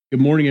Good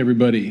morning,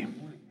 everybody.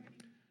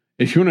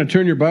 If you want to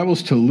turn your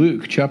Bibles to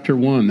Luke chapter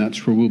 1,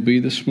 that's where we'll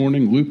be this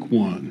morning, Luke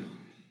 1.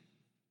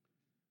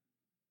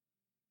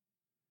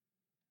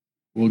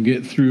 We'll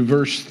get through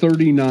verse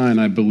 39,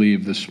 I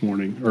believe, this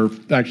morning, or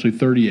actually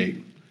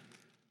 38.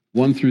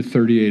 1 through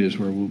 38 is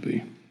where we'll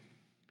be.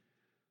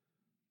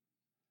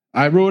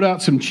 I wrote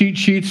out some cheat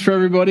sheets for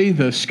everybody.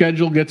 The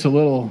schedule gets a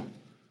little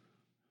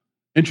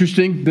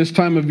interesting this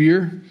time of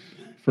year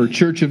for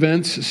church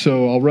events,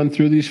 so I'll run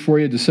through these for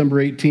you.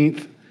 December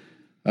 18th.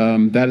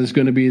 That is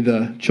going to be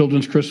the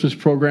Children's Christmas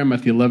program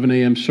at the 11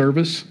 a.m.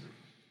 service.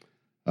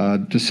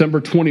 December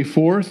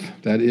 24th,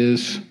 that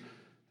is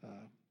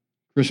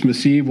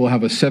Christmas Eve, we'll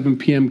have a 7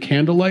 p.m.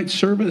 candlelight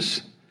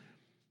service.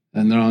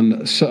 And then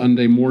on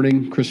Sunday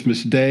morning,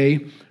 Christmas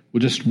Day,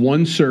 with just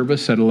one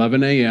service at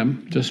 11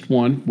 a.m., just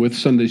one with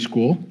Sunday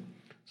school.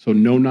 So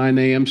no 9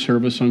 a.m.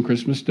 service on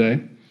Christmas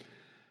Day.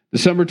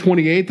 December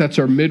 28th, that's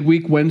our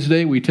midweek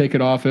Wednesday. We take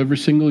it off every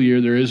single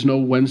year. There is no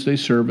Wednesday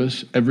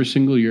service every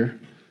single year,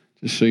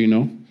 just so you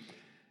know.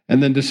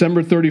 And then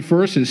December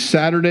 31st is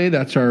Saturday.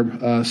 That's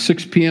our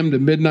 6 p.m. to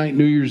midnight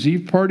New Year's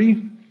Eve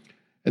party.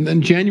 And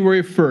then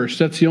January 1st,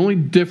 that's the only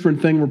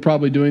different thing we're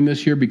probably doing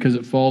this year because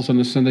it falls on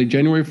a Sunday.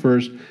 January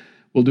 1st,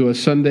 we'll do a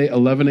Sunday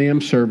 11 a.m.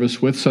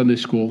 service with Sunday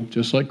school,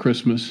 just like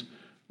Christmas,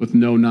 with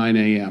no 9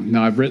 a.m.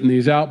 Now, I've written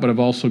these out, but I've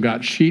also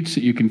got sheets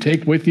that you can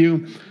take with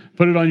you.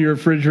 Put it on your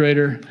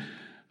refrigerator.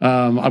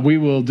 We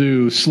will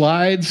do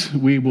slides.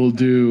 We will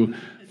do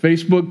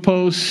Facebook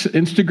posts,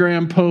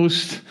 Instagram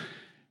posts.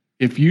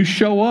 If you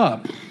show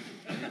up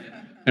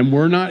and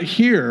we're not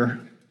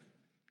here,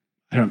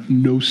 I have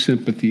no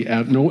sympathy,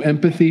 no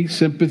empathy,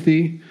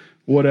 sympathy,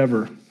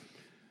 whatever.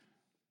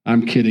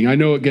 I'm kidding. I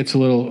know it gets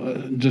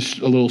just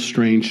a little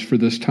strange for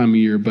this time of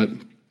year, but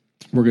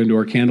we're going to do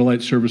our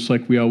candlelight service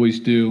like we always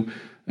do.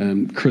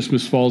 And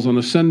Christmas falls on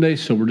a Sunday,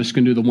 so we're just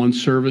going to do the one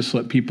service,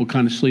 let people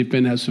kind of sleep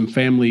in, have some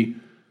family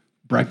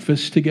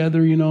breakfast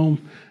together,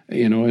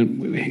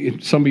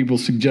 and some people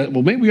suggest,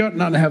 well, maybe we ought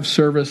not to have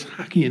service.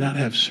 How can you not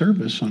have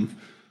service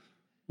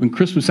when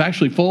Christmas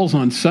actually falls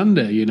on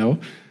Sunday,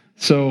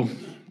 So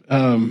it's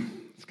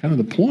kind of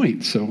the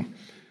point. So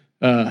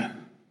I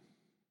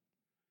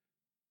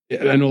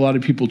know a lot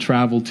of people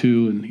travel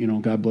too,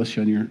 and God bless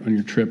you on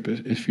your trip.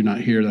 If you're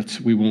not here,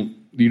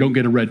 you don't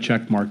get a red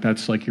check mark.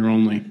 That's like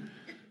we'll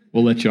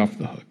let you off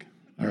the hook.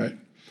 All right.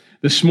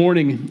 This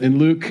morning in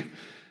Luke,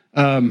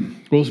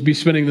 we'll be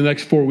spending the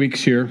next 4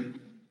 weeks here.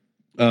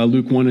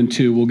 Luke 1 and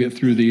 2, we'll get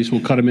through these.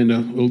 We'll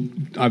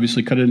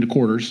obviously cut it into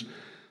quarters.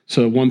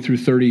 So 1 through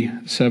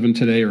 37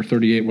 today, or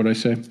 38, what'd I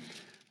say?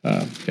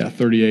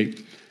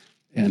 38.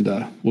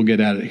 And we'll get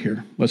at it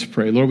here. Let's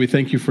pray. Lord, we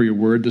thank you for your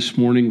word this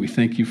morning. We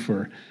thank you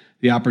for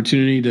the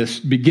opportunity to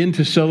begin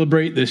to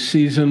celebrate this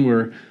season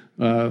where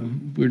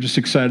we're just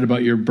excited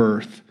about your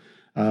birth.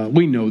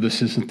 We know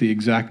this isn't the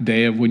exact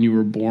day of when you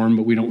were born,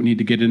 but we don't need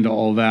to get into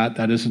all that.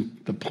 That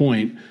isn't the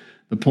point.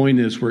 The point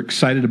is we're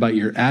excited about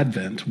your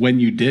advent, when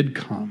you did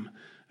come,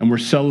 and we're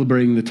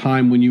celebrating the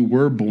time when you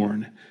were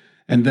born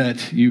and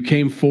that you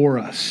came for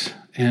us,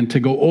 and to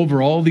go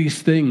over all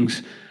these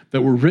things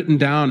that were written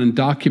down and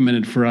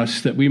documented for us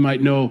that we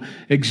might know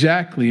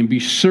exactly and be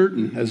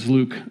certain, as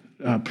Luke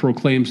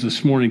proclaims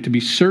this morning, to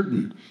be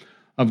certain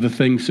of the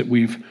things that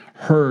we've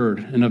heard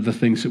and of the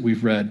things that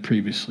we've read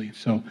previously.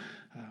 So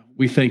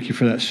we thank you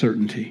for that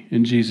certainty.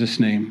 In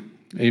Jesus' name,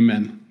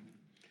 amen.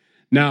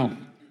 Now,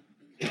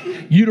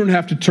 you don't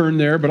have to turn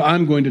there, but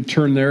I'm going to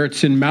turn there.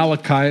 It's in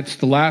Malachi. It's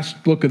the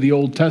last book of the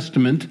Old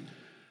Testament.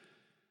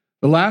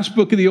 The last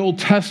book of the Old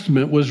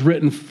Testament was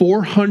written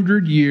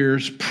 400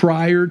 years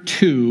prior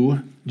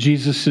to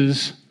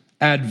Jesus'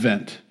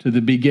 advent, to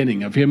the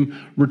beginning of him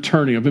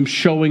returning, of him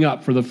showing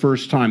up for the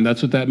first time.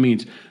 That's what that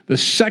means. The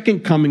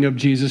second coming of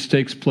Jesus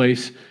takes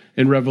place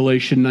in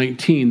Revelation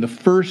 19. The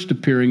first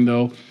appearing,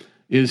 though,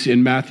 is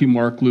in Matthew,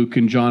 Mark, Luke,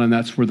 and John, and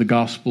that's where the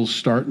Gospels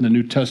start and the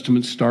New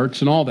Testament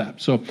starts and all that.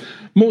 So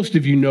most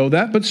of you know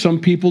that, but some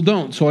people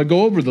don't. So I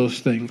go over those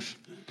things.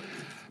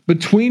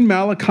 Between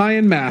Malachi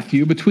and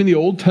Matthew, between the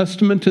Old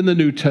Testament and the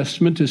New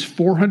Testament, is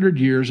 400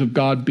 years of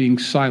God being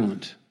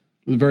silent.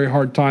 It was a very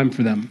hard time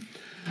for them.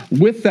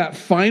 With that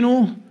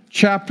final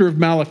chapter of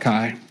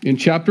Malachi, in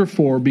chapter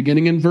 4,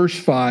 beginning in verse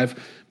 5,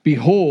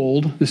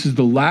 behold, this is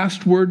the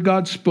last word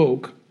God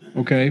spoke,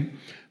 okay?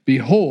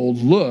 Behold,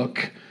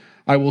 look,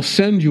 I will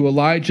send you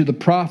Elijah the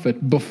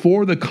prophet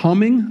before the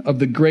coming of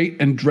the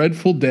great and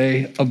dreadful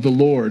day of the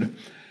Lord.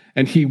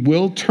 And he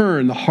will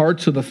turn the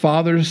hearts of the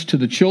fathers to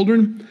the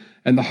children,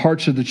 and the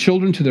hearts of the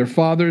children to their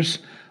fathers,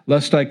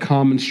 lest I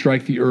come and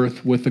strike the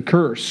earth with a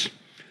curse.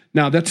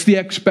 Now, that's the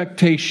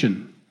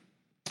expectation.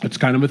 It's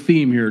kind of a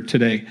theme here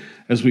today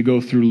as we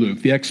go through Luke.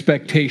 The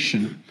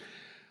expectation.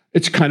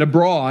 It's kind of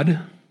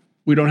broad.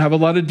 We don't have a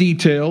lot of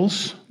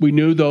details. We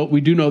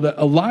do know that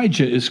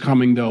Elijah is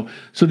coming, though.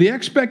 So the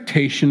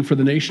expectation for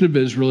the nation of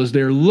Israel is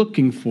they're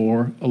looking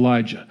for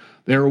Elijah.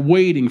 They're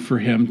waiting for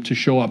him to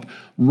show up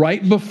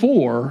right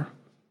before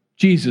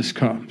Jesus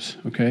comes,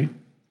 okay?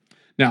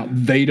 Now,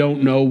 they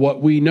don't know what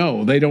we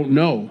know. They don't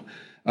know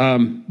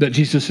that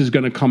Jesus is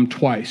going to come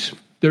twice.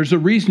 There's a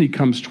reason he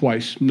comes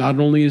twice. Not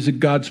only is it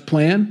God's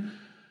plan,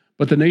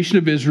 but the nation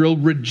of Israel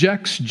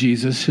rejects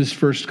Jesus, his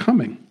first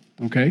coming,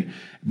 okay?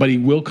 But he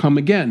will come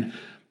again,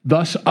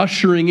 thus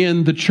ushering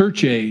in the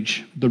church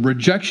age. The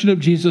rejection of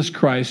Jesus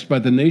Christ by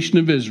the nation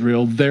of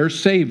Israel, their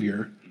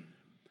Savior,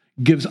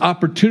 gives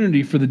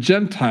opportunity for the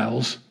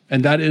Gentiles,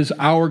 and that is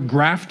our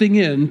grafting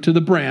into the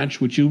branch,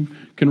 which you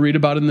can read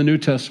about in the New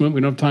Testament.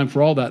 We don't have time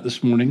for all that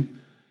this morning.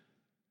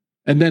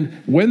 And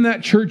then when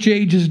that church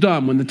age is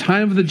done, when the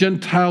time of the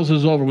Gentiles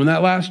is over, when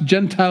that last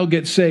Gentile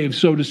gets saved,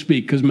 so to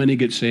speak, because many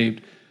get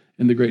saved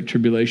in the Great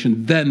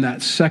Tribulation, then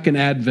that second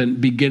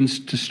advent begins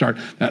to start.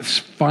 That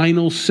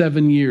final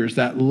 7 years,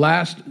 that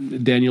last,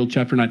 Daniel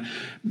chapter 9,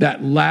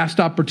 that last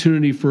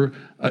opportunity for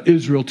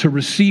Israel to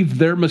receive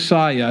their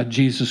Messiah,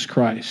 Jesus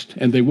Christ.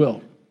 And they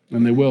will.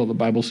 And they will. The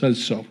Bible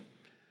says so.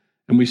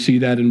 And we see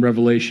that in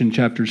Revelation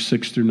chapters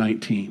 6 through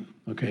 19.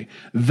 Okay.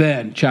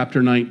 Then,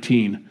 chapter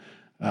 19,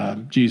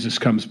 Jesus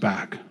comes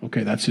back.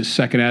 Okay, that's his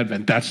second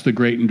advent. That's the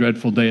great and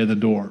dreadful day of the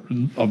door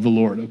of the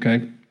Lord.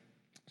 Okay.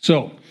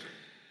 So,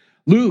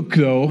 Luke,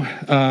 though,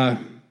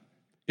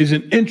 is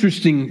an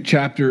interesting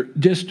chapter.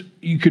 Just,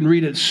 you can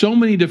read it so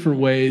many different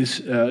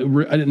ways,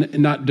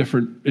 not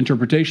different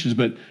interpretations,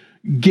 but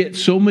get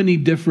so many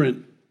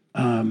different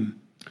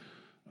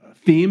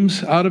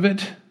themes out of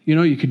it. You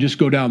know, you could just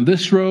go down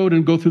this road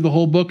and go through the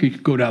whole book. You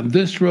could go down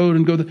this road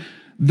and go.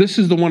 This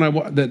is the one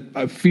that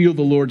I feel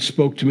the Lord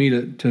spoke to me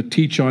to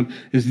teach on,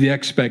 is the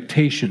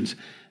expectations.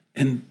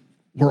 And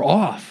we're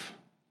off.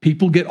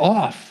 People get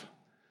off.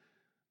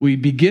 We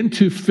begin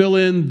to fill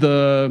in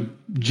the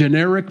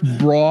generic,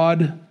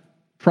 broad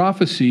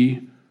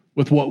prophecy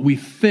with what we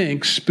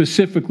think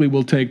specifically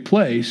will take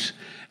place.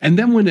 And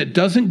then when it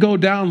doesn't go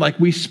down like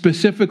we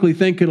specifically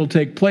think it'll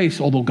take place,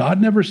 although God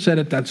never said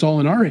it, that's all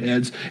in our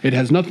heads. It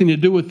has nothing to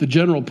do with the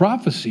general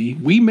prophecy.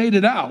 We made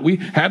it out. We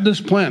had this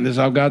plan. This is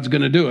how God's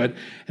going to do it.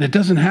 And it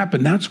doesn't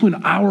happen. That's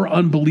when our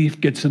unbelief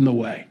gets in the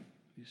way.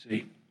 You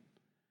see,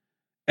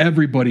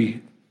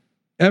 everybody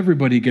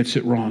gets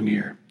it wrong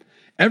here.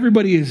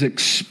 Everybody is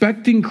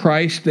expecting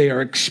Christ. They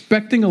are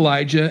expecting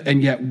Elijah.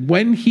 And yet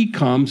when he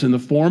comes in the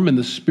form and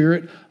the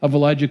spirit of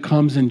Elijah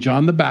comes in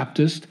John the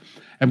Baptist,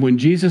 and when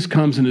Jesus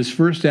comes in his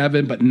first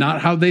advent, but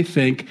not how they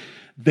think,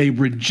 they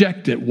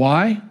reject it.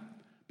 Why?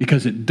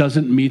 Because it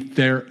doesn't meet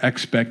their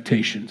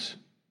expectations.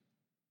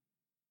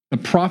 The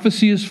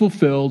prophecy is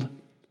fulfilled.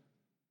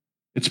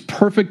 It's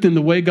perfect in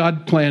the way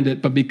God planned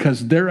it, but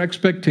because their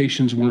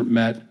expectations weren't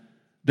met,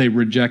 they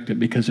reject it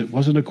because it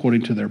wasn't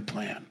according to their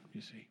plan,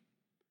 you see.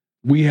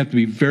 We have to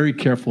be very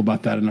careful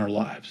about that in our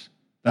lives.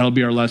 That'll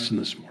be our lesson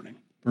this morning.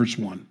 Verse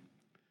 1.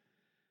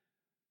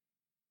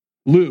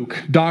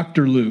 Luke,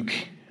 Dr. Luke,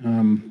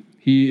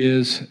 he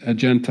is a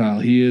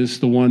Gentile. He is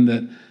the one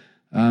that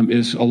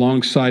is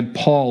alongside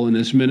Paul in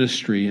his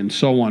ministry and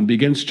so on,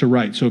 begins to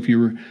write. So if you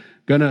were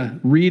going to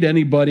read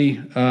anybody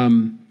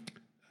from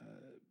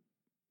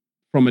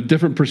a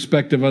different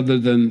perspective other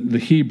than the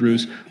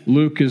Hebrews,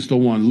 Luke is the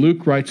one.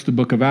 Luke writes the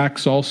book of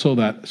Acts also.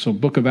 So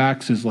book of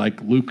Acts is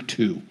like Luke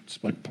 2.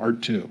 It's like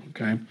part 2,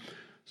 okay?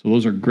 So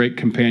those are great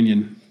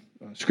companion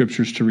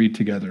scriptures to read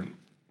together.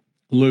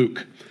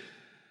 Luke,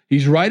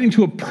 he's writing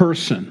to a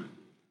person,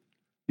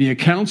 the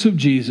accounts of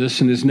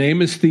Jesus, and his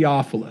name is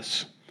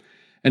Theophilus.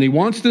 And he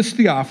wants this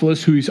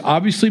Theophilus, who he's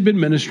obviously been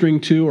ministering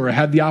to or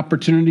had the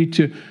opportunity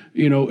to,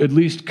 at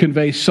least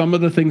convey some of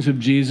the things of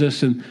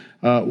Jesus, and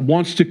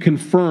wants to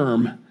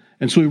confirm.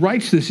 And so he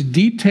writes this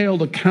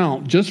detailed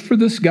account just for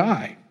this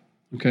guy,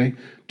 okay,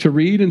 to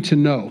read and to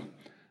know,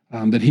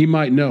 that he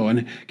might know.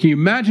 And can you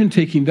imagine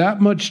taking that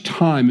much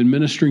time in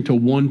ministering to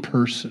one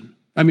person?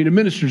 I mean, it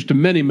ministers to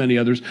many, many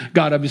others.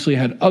 God obviously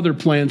had other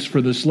plans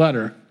for this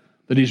letter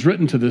that he's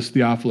written to this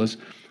Theophilus.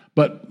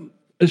 But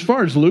as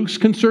far as Luke's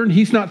concerned,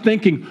 he's not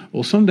thinking,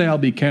 well, someday I'll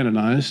be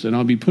canonized and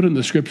I'll be put in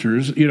the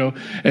scriptures, and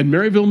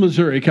Maryville,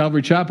 Missouri,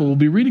 Calvary Chapel will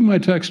be reading my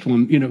text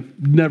when,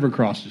 never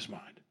crossed his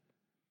mind.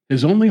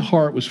 His only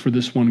heart was for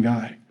this one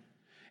guy.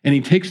 And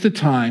he takes the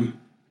time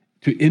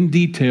to, in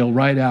detail,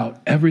 write out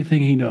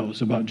everything he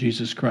knows about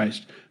Jesus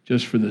Christ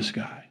just for this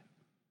guy.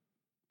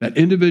 That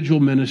individual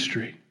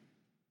ministry.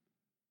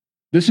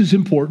 This is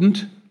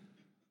important.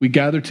 We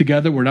gather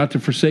together. We're not to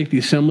forsake the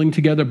assembling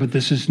together, but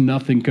this is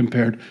nothing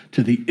compared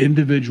to the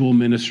individual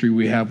ministry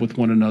we have with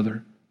one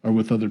another or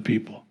with other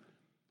people.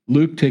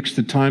 Luke takes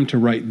the time to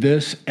write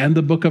this and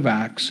the book of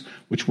Acts,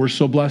 which we're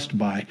so blessed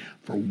by,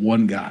 for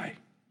one guy,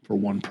 for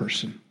one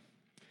person.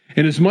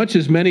 Inasmuch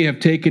as many have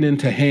taken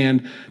into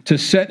hand to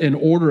set in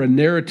order a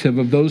narrative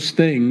of those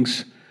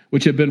things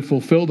which have been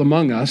fulfilled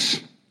among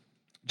us,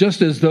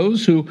 just as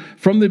those who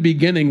from the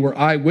beginning were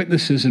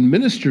eyewitnesses and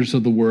ministers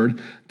of the word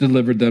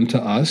delivered them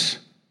to us,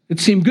 it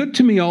seemed good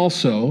to me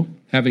also,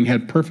 having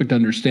had perfect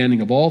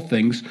understanding of all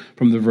things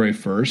from the very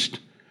first,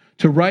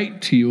 to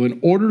write to you an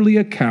orderly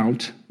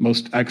account,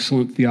 most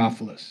excellent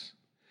Theophilus,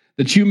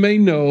 that you may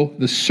know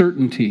the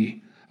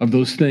certainty of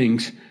those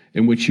things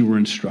in which you were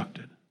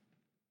instructed.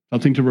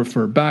 Something to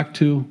refer back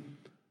to,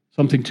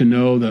 something to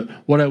know that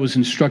what I was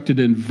instructed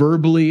in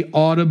verbally,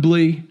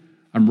 audibly,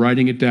 I'm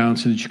writing it down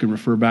so that you can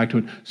refer back to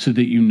it, so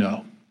that you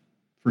know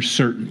for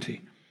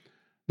certainty.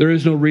 There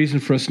is no reason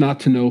for us not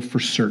to know for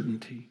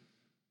certainty.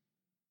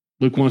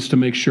 Luke wants to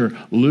make sure.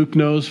 Luke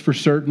knows for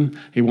certain.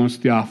 He wants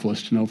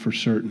Theophilus to know for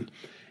certain.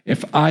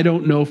 If I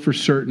don't know for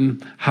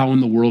certain, how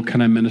in the world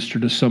can I minister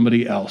to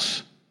somebody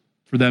else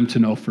for them to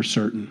know for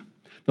certain?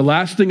 The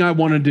last thing I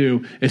want to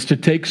do is to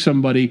take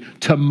somebody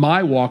to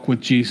my walk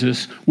with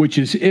Jesus, which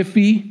is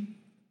iffy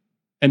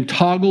and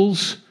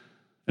toggles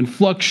and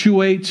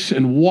fluctuates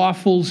and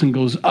waffles and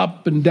goes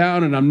up and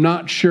down, and I'm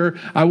not sure.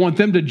 I want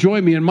them to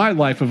join me in my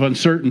life of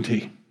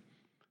uncertainty.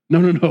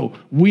 No.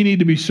 We need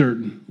to be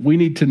certain. We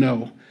need to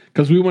know,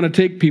 because we want to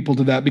take people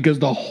to that, because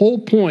the whole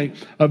point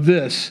of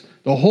this,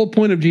 the whole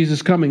point of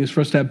Jesus coming is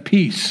for us to have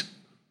peace,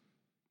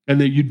 and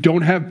that you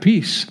don't have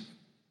peace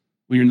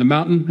when you're in the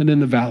mountain and in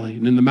the valley,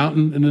 and in the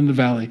mountain and in the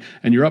valley,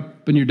 and you're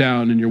up and you're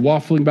down, and you're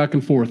waffling back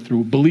and forth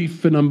through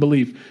belief and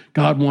unbelief.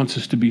 God wants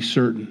us to be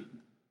certain.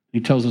 He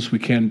tells us we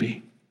can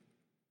be.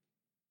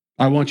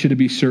 I want you to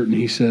be certain,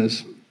 he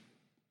says.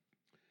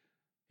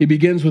 He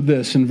begins with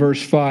this in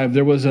verse 5.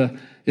 There was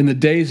in the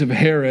days of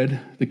Herod,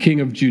 the king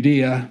of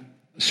Judea,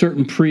 a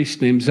certain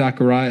priest named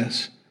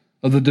Zacharias,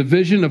 of the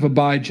division of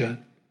Abijah.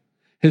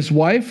 His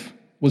wife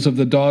was of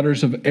the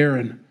daughters of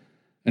Aaron,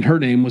 and her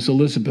name was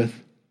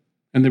Elizabeth.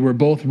 And they were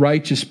both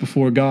righteous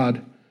before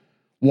God,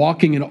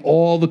 walking in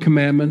all the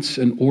commandments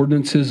and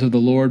ordinances of the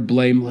Lord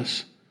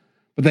blameless.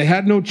 But they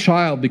had no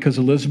child because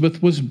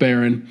Elizabeth was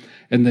barren,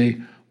 and they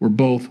were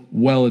both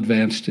well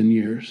advanced in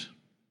years.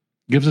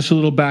 Gives us a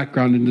little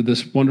background into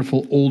this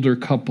wonderful older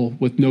couple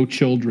with no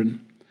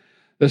children.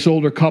 This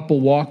older couple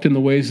walked in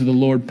the ways of the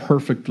Lord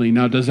perfectly.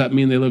 Now, does that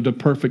mean they lived a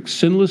perfect,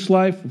 sinless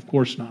life? Of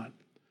course not.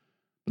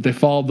 But they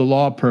followed the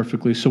law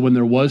perfectly. So when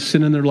there was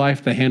sin in their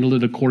life, they handled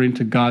it according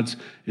to God's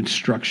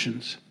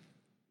instructions.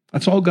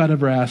 That's all God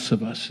ever asks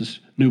of us as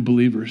new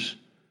believers,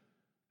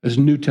 as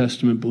New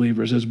Testament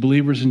believers, as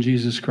believers in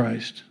Jesus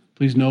Christ.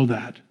 Please know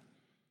that.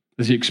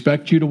 Does he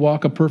expect you to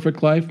walk a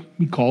perfect life?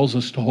 He calls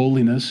us to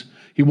holiness.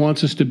 He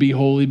wants us to be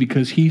holy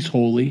because he's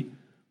holy.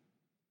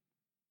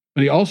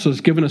 But he also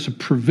has given us a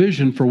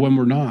provision for when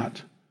we're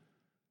not.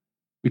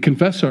 We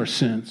confess our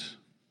sins.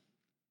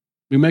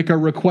 We make our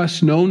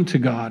requests known to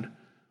God.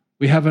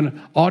 We have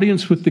an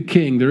audience with the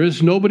King. There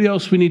is nobody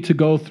else we need to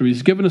go through.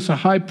 He's given us a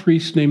high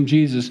priest named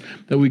Jesus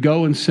that we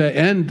go and say,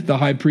 and the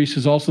high priest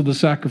is also the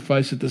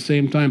sacrifice at the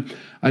same time.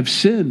 I've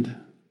sinned.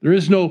 There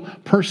is no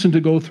person to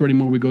go through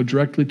anymore. We go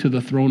directly to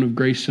the throne of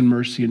grace and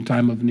mercy in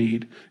time of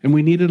need. And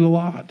we need it a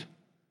lot.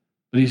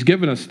 But he's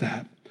given us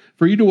that.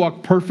 For you to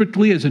walk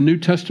perfectly as a New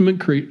Testament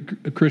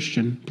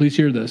Christian, please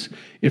hear this.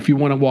 If you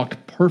want to walk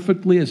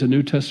perfectly as a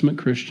New Testament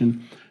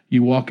Christian,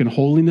 you walk in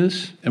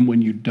holiness, and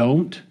when you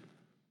don't,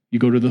 you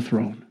go to the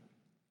throne.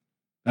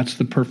 That's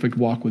the perfect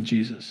walk with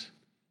Jesus.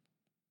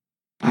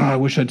 I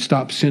wish I'd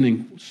stop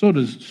sinning. So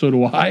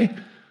do I.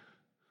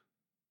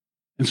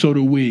 And so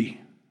do we.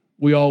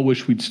 We all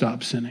wish we'd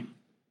stop sinning.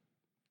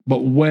 But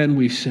when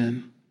we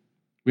sin,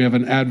 we have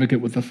an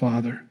advocate with the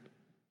Father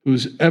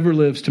who's ever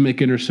lives to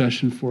make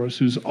intercession for us,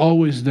 who's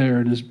always there,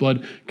 and his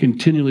blood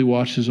continually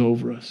washes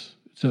over us.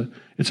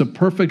 It's a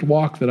perfect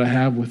walk that I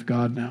have with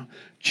God now,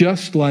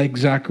 just like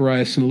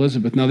Zacharias and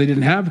Elizabeth. Now, they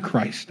didn't have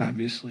Christ,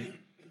 obviously.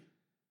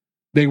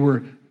 They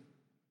were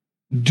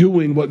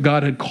doing what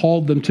God had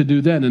called them to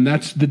do then, and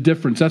that's the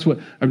difference. That's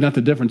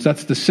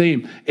the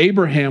same.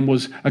 Abraham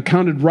was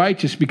accounted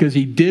righteous because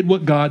he did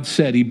what God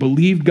said. He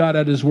believed God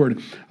at his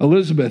word.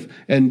 Elizabeth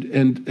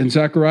and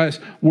Zacharias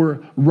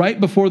were right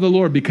before the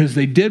Lord because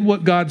they did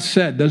what God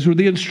said. Those were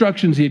the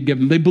instructions he had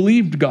given. They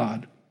believed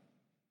God.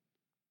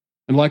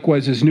 And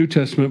likewise, as New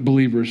Testament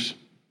believers,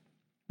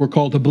 we're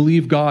called to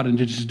believe God and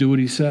to just do what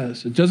he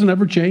says. It doesn't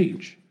ever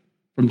change.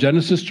 From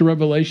Genesis to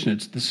Revelation,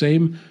 it's the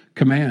same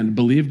command.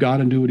 Believe God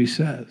and do what he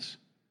says.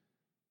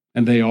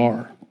 And they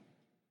are.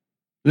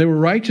 They were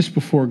righteous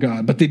before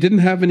God, but they didn't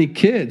have any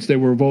kids. They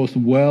were both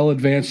well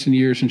advanced in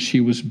years, and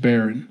she was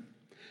barren.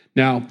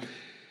 Now,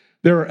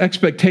 there are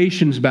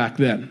expectations back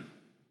then.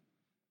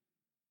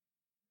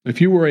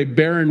 If you were a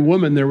barren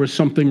woman, there was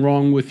something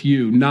wrong with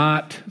you,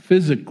 not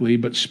physically,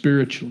 but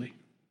spiritually.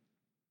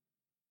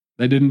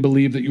 They didn't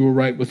believe that you were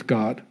right with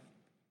God.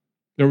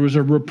 There was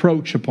a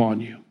reproach upon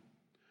you.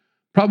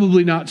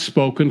 Probably not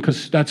spoken,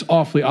 because that's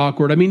awfully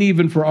awkward. I mean,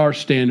 even for our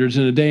standards,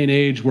 in a day and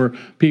age where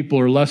people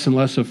are less and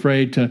less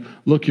afraid to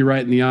look you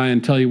right in the eye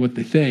and tell you what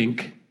they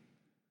think,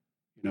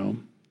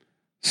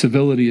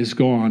 civility is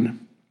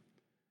gone.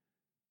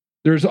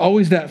 There's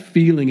always that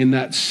feeling and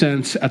that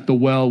sense at the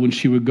well when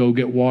she would go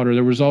get water.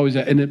 There was always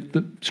that, and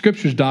the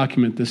scriptures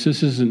document this.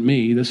 This isn't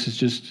me. This is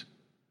just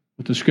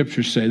what the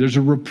scriptures say. There's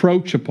a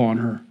reproach upon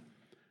her.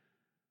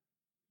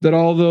 That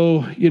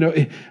although,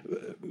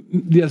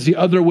 as the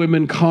other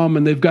women come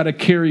and they've got to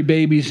carry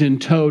babies in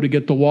tow to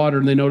get the water,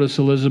 and they notice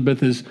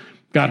Elizabeth has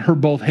got her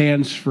both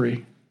hands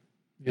free,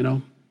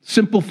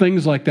 simple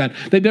things like that.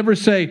 They'd never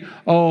say,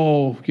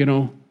 oh, you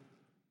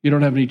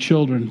don't have any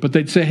children, but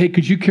they'd say, hey,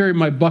 could you carry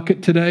my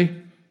bucket today?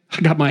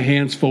 I got my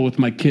hands full with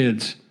my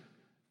kids.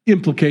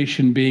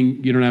 Implication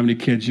being you don't have any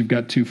kids, you've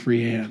got 2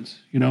 free hands,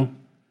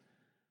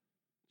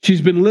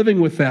 She's been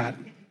living with that.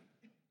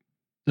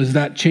 Does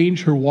that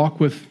change her walk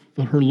with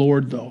her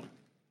Lord, though?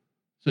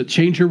 Does it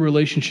change her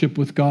relationship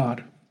with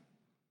God?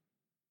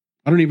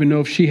 I don't even know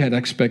if she had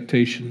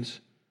expectations.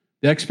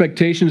 The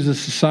expectations of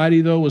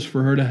society, though, was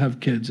for her to have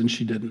kids, and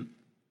she didn't.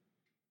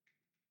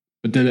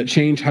 But did it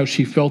change how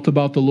she felt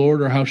about the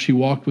Lord or how she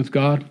walked with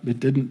God? It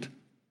didn't.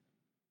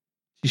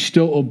 She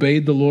still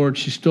obeyed the Lord.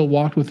 She still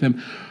walked with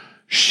him.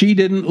 She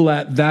didn't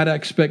let that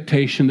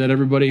expectation that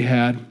everybody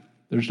had,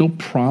 there's no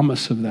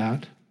promise of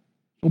that,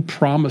 no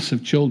promise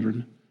of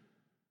children.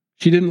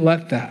 She didn't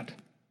let that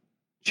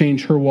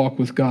change her walk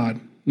with God.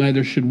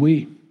 Neither should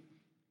we.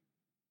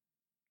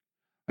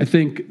 I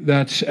think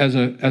that's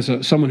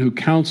as someone who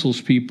counsels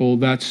people,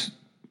 that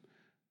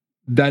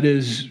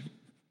is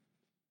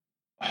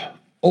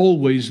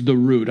always the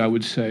root, I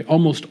would say.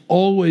 Almost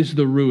always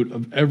the root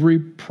of every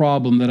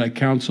problem that I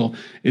counsel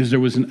is there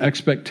was an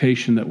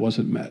expectation that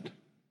wasn't met.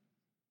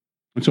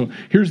 And so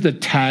here's the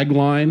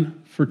tagline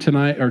for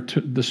tonight or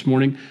this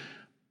morning.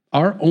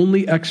 Our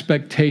only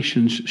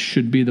expectations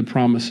should be the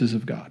promises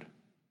of God.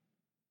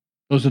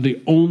 Those are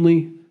the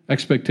only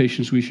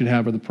expectations we should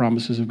have, are the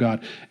promises of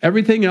God.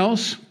 Everything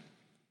else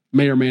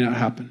may or may not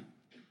happen.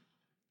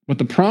 But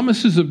the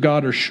promises of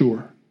God are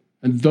sure,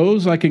 and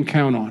those I can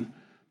count on.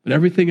 But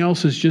everything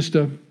else is just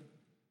a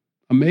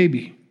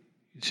maybe,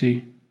 you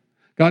see.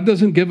 God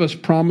doesn't give us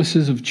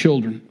promises of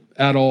children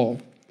at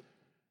all.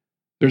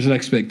 There's an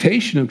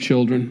expectation of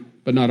children,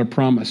 but not a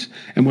promise.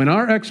 And when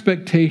our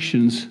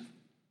expectations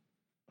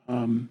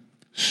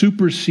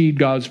supersede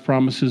God's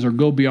promises or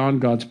go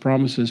beyond God's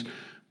promises,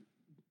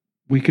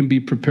 we can be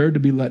prepared to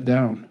be let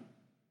down.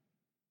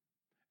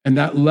 And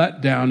that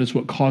letdown is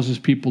what causes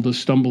people to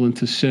stumble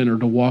into sin or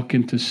to walk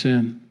into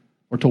sin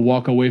or to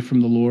walk away from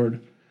the Lord,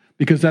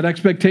 because that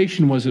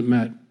expectation wasn't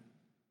met.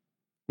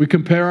 We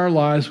compare our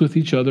lives with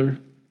each other.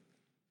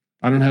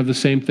 I don't have the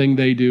same thing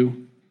they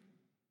do.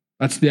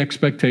 That's the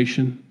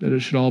expectation, that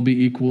it should all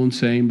be equal and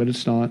same, but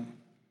it's not.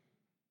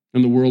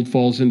 And the world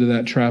falls into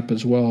that trap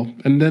as well.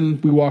 And then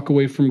we walk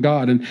away from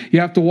God. And you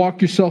have to walk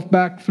yourself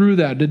back through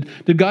that.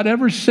 Did God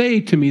ever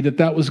say to me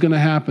that was going to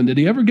happen? Did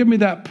he ever give me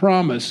that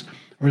promise?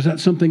 Or is that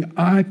something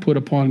I put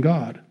upon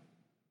God?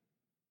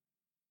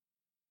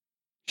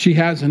 She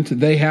hasn't.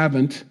 They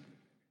haven't.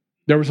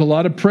 There was a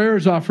lot of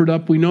prayers offered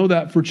up. We know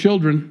that for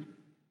children.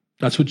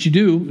 That's what you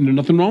do. And there's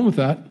nothing wrong with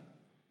that.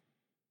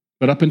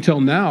 But up until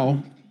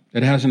now,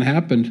 it hasn't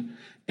happened.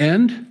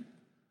 And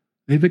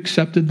they've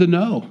accepted the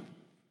no.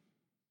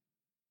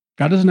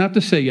 God doesn't have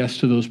to say yes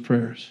to those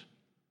prayers.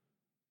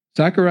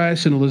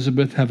 Zacharias and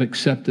Elizabeth have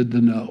accepted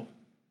the no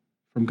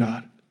from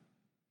God,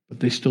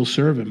 but they still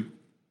serve him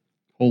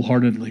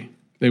wholeheartedly.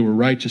 They were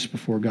righteous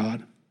before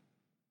God.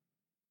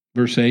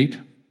 Verse 8,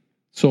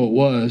 so it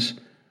was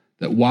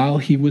that while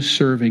he was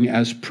serving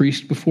as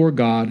priest before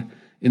God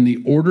in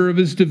the order of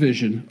his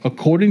division,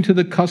 according to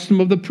the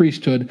custom of the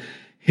priesthood,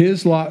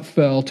 his lot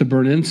fell to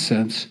burn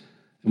incense,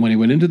 and when he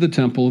went into the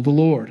temple of the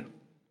Lord.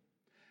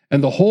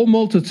 And the whole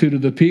multitude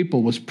of the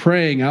people was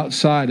praying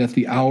outside at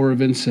the hour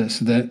of incense.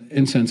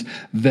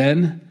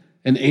 Then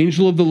an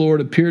angel of the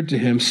Lord appeared to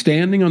him,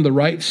 standing on the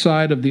right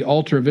side of the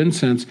altar of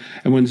incense.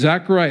 And when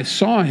Zacharias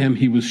saw him,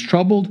 he was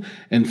troubled,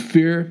 and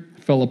fear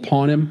fell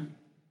upon him.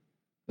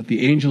 But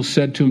the angel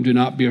said to him, do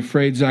not be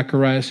afraid,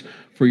 Zacharias,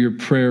 for your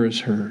prayer is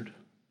heard.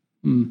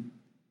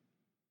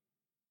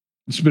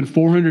 It's been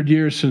 400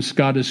 years since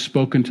God has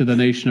spoken to the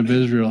nation of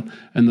Israel.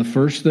 And the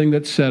first thing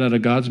that's said out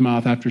of God's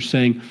mouth after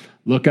saying,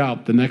 look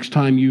out, the next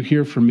time you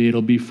hear from me,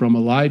 it'll be from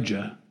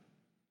Elijah.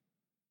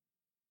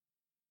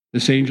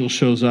 This angel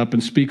shows up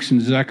and speaks in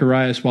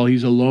Zacharias while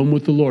he's alone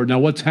with the Lord. Now,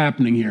 what's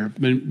happening here?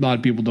 A lot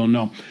of people don't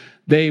know.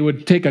 They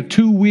would take a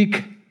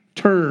 2-week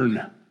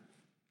turn,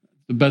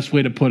 the best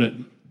way to put it.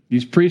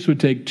 These priests would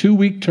take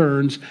 2-week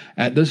turns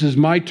at, this is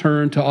my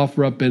turn to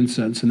offer up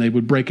incense, and they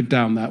would break it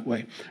down that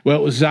way. Well,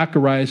 it was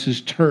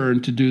Zacharias'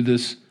 turn to do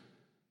this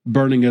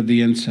burning of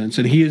the incense.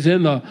 And he is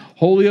in the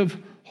Holy of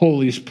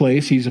Holies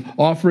place. He's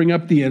offering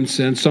up the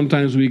incense.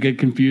 Sometimes we get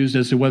confused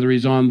as to whether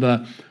he's on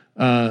the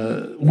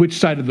which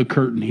side of the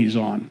curtain he's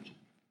on.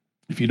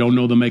 If you don't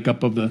know the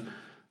makeup of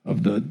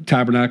the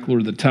tabernacle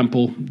or the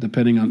temple,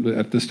 depending on,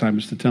 at this time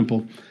it's the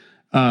temple,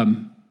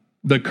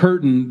 the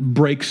curtain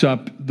breaks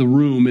up the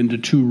room into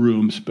 2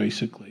 rooms,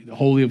 basically, the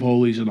Holy of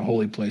Holies and the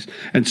holy place.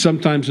 And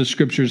sometimes the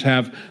scriptures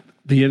have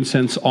the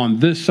incense on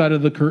this side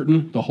of the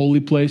curtain, the holy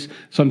place.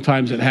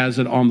 Sometimes it has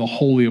it on the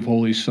Holy of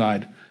Holies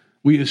side.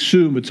 We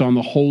assume it's on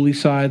the holy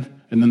side,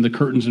 and then the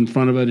curtain's in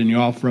front of it, and you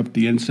offer up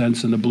the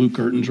incense, and the blue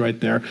curtain's right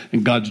there,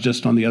 and God's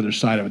just on the other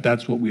side of it.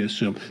 That's what we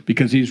assume,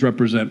 because these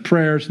represent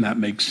prayers, and that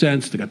makes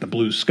sense. They got the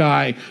blue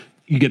sky.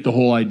 You get the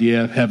whole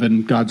idea.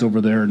 Heaven, God's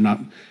over there, and not...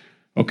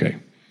 Okay.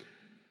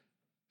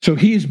 So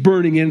he's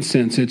burning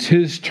incense. It's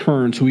his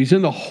turn. So he's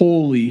in the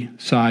holy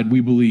side, we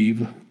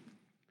believe,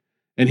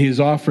 and he is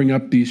offering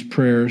up these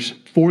prayers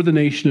for the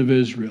nation of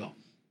Israel.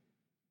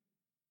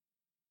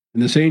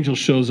 And this angel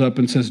shows up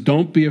and says,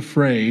 don't be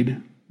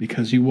afraid,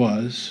 because he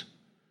was.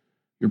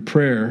 Your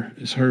prayer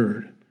is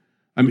heard.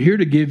 I'm here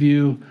to give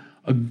you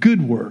a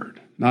good word,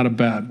 not a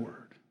bad word.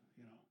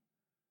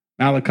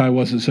 Malachi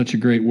wasn't such a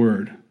great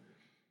word,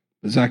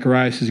 but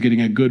Zacharias is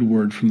getting a good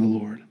word from the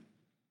Lord.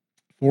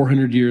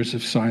 400 years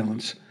of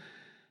silence.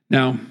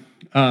 Now,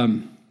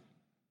 the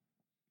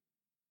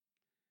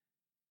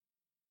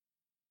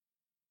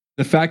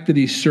fact that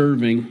he's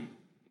serving,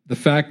 the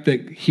fact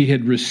that he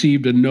had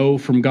received a no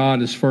from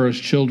God as far as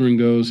children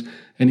goes,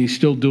 and he's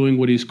still doing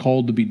what he's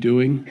called to be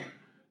doing,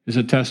 is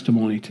a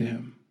testimony to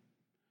him.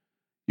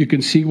 You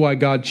can see why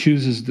God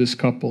chooses this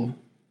couple.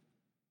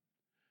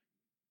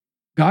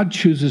 God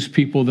chooses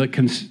people that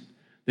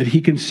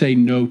he can say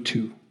no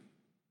to,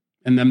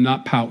 and them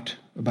not pout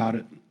about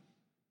it.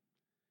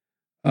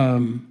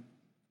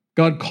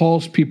 God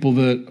calls people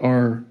that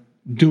are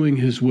doing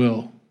his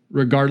will,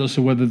 regardless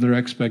of whether their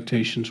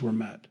expectations were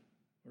met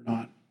or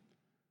not.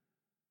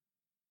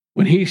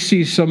 When he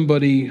sees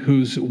somebody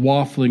who's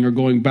waffling or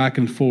going back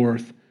and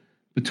forth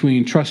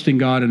between trusting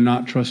God and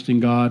not trusting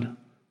God,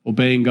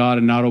 obeying God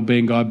and not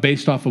obeying God,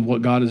 based off of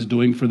what God is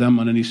doing for them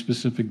on any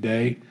specific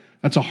day,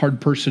 that's a hard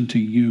person to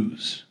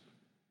use.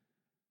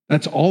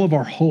 That's all of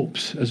our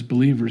hopes as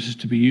believers, is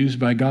to be used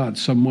by God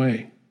some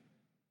way,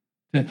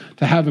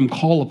 to have him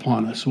call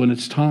upon us when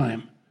it's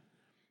time.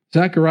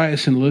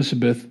 Zacharias and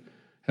Elizabeth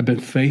have been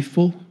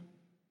faithful.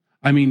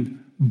 I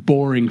mean,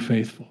 boring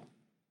faithful.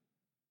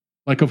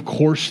 Like, of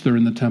course they're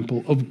in the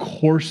temple. Of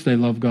course they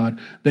love God.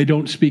 They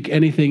don't speak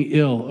anything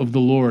ill of the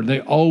Lord.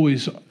 They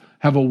always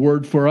have a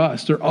word for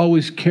us. They're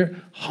always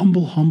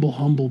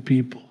humble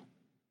people,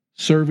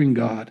 serving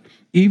God,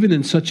 even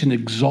in such an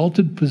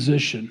exalted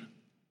position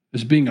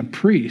as being a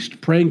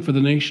priest, praying for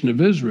the nation of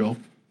Israel,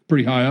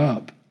 pretty high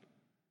up.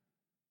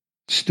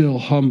 Still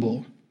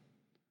humble.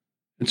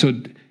 And so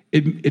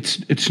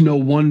it's no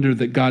wonder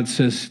that God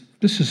says,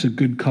 this is a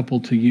good couple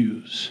to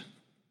use.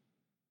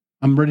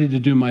 I'm ready to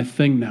do my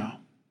thing now.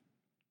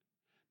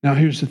 Now,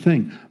 here's the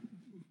thing.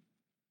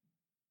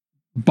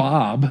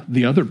 Bob,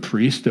 the other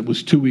priest that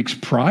was 2 weeks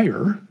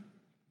prior,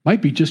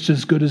 might be just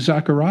as good as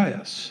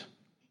Zacharias.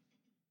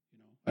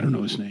 I don't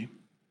know his name.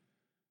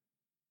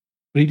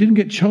 But he didn't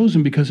get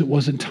chosen because it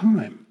wasn't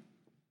time.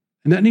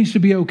 And that needs to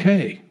be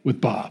okay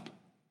with Bob.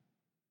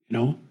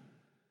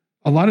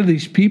 A lot of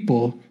these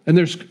people, and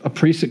there's a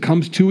priest that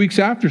comes 2 weeks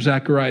after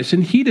Zacharias,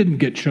 and he didn't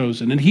get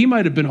chosen, and he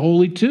might have been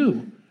holy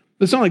too.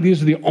 It's not like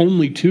these are the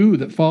only two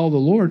that follow the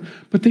Lord,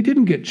 but they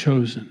didn't get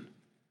chosen.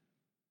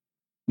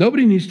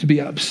 Nobody needs to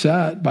be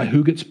upset by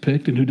who gets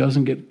picked and who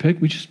doesn't get picked.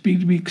 We just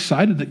need to be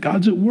excited that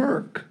God's at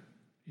work.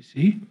 You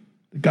see?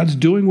 That God's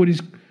doing what he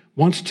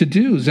wants to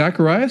do.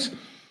 Zacharias,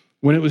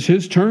 when it was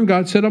his turn,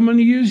 God said, I'm going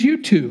to use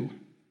you two.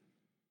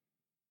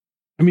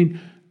 I mean,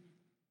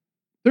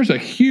 there's a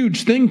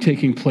huge thing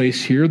taking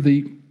place here.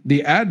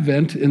 The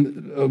advent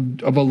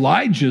of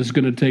Elijah is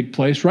going to take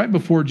place right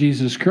before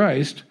Jesus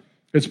Christ.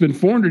 It's been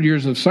 400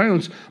 years of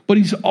silence, but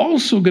he's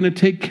also going to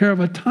take care of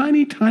a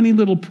tiny, tiny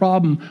little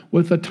problem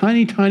with a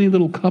tiny, tiny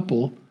little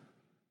couple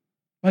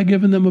by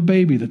giving them a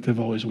baby that they've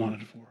always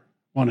wanted.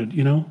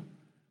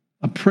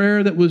 A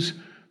prayer that was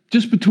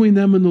just between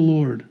them and the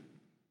Lord.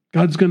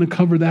 God's going to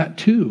cover that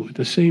too at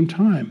the same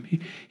time.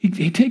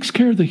 He takes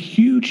care of the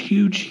huge,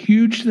 huge,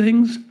 huge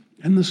things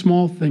and the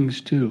small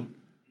things too.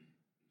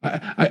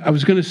 I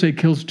was going to say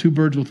kills two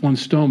birds with one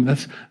stone.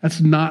 That's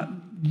not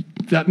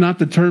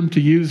the term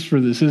to use for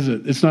this, is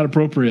it? It's not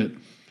appropriate.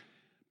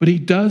 But he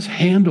does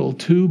handle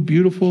two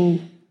beautiful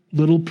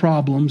little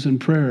problems and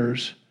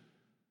prayers,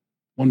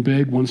 one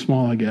big, one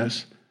small, I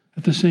guess,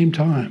 at the same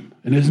time.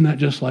 And isn't that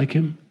just like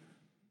him?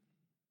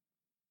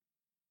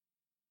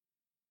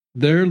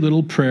 Their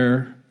little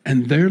prayer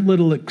and their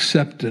little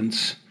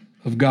acceptance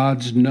of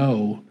God's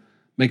no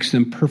makes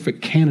them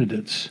perfect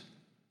candidates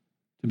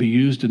to be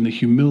used in the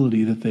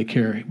humility that they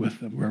carry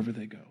with them wherever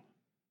they go.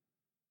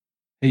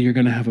 Hey, you're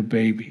going to have a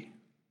baby.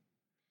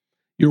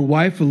 Your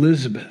wife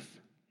Elizabeth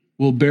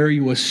will bear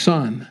you a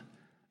son,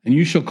 and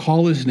you shall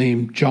call his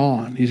name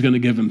John. He's going to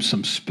give him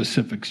some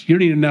specifics. You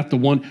don't even have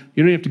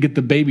to get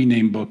the baby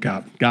name book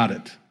out. Got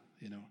it.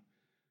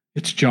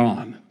 It's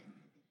John,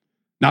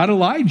 not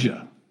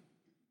Elijah.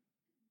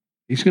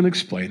 He's going to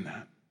explain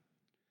that.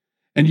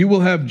 And you will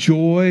have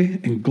joy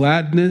and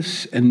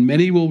gladness, and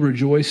many will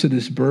rejoice at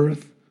his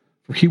birth,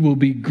 for he will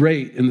be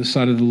great in the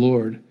sight of the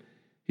Lord.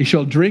 He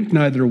shall drink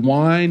neither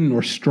wine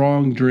nor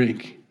strong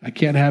drink. I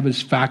can't have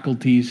his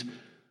faculties,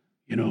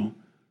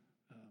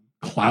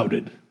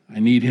 clouded. I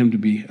need him to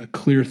be a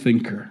clear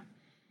thinker.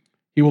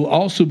 He will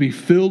also be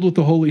filled with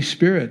the Holy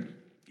Spirit,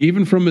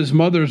 even from his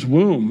mother's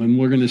womb. And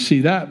we're going to see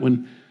that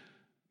when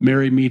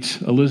Mary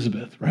meets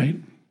Elizabeth, right?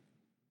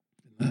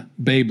 The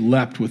babe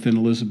leapt within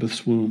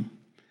Elizabeth's womb.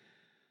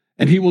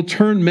 And he will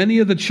turn many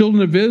of the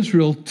children of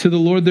Israel to the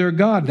Lord their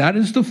God. That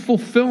is the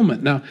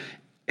fulfillment. Now,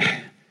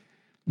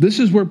 this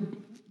is where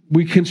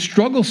we can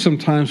struggle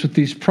sometimes with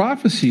these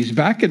prophecies.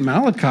 Back in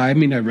Malachi,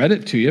 I read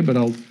it to you, but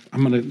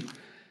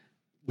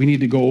we need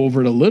to go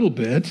over it a little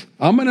bit.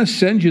 I'm going to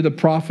send you the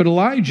prophet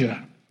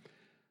Elijah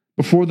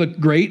before the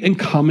great and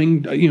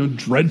coming,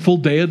 dreadful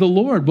day of the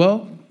Lord.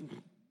 Well,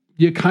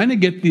 you kind of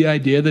get the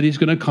idea that he's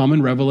going to come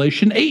in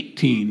Revelation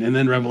 18, and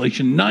then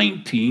Revelation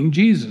 19,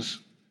 Jesus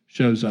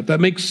shows up. That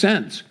makes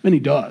sense, and he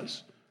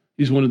does.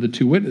 He's one of the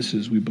two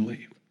witnesses, we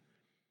believe.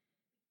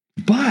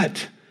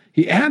 But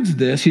he adds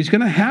this, he's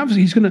going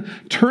to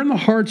turn the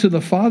hearts of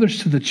the fathers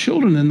to the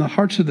children and the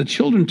hearts of the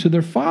children to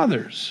their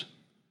fathers.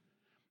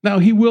 Now,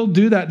 he will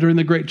do that during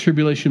the Great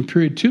Tribulation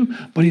period too,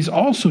 but he's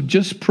also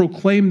just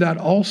proclaimed that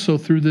also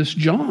through this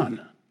John.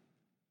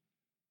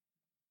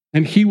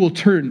 And he will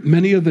turn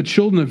many of the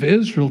children of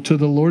Israel to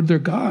the Lord their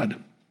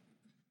God.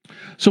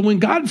 So when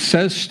God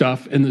says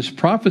stuff in these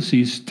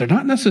prophecies, they're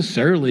not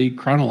necessarily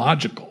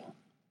chronological,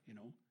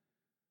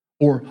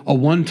 or a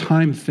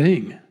one-time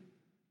thing.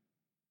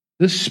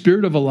 This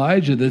spirit of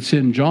Elijah that's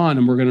in John,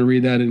 and we're going to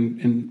read that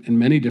in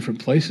many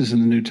different places in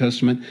the New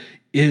Testament,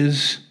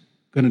 is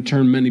going to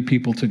turn many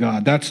people to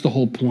God. That's the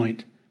whole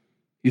point.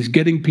 He's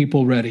getting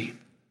people ready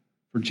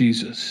for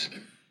Jesus.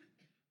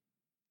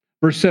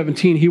 Verse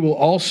 17, he will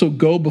also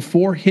go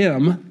before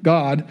him,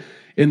 God,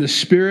 in the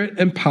spirit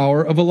and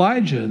power of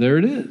Elijah. There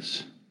it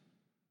is.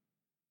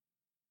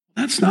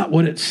 That's not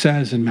what it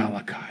says in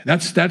Malachi.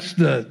 That's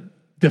the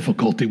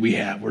difficulty we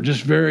have. We're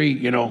just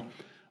very, well,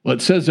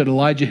 it says that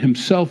Elijah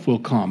himself will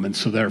come, and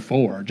so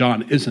therefore,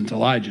 John isn't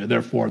Elijah,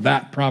 therefore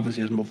that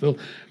prophecy isn't fulfilled.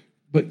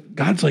 But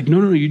God's like,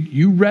 no,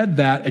 you read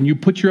that, and you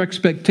put your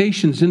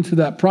expectations into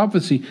that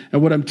prophecy,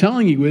 and what I'm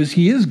telling you is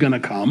he is going to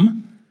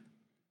come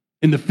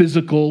in the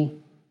physical,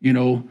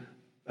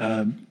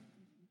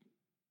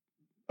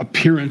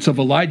 appearance of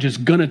Elijah is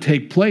going to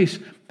take place.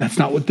 That's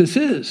not what this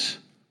is.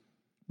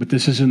 But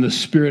this is in the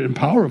spirit and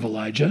power of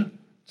Elijah.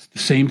 It's the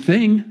same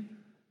thing,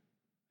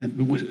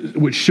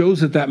 which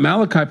shows that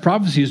Malachi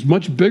prophecy is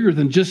much bigger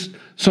than just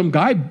some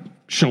guy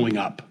showing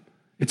up.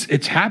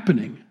 It's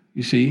happening,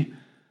 you see.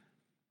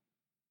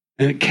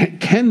 And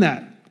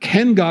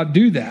can God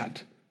do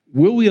that?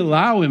 Will we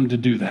allow him to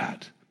do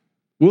that?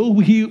 Will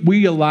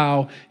we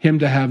allow him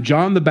to have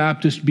John the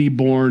Baptist be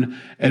born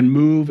and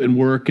move and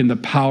work in the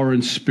power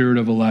and spirit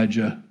of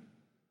Elijah?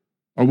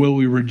 Or will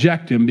we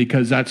reject him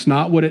because that's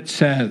not what it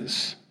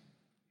says?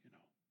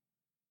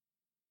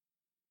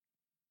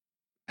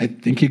 I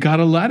think you got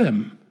to let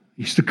him.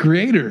 He's the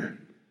creator.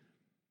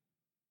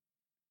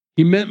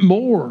 He meant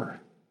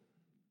more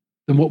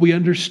than what we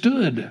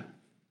understood.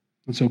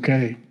 It's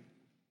okay.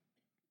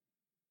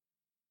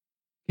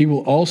 He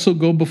will also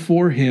go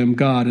before him,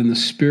 God, in the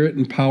spirit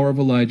and power of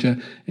Elijah.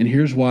 And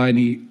here's why, and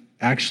he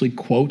actually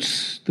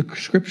quotes the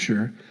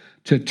scripture,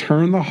 to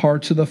turn the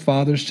hearts of the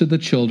fathers to the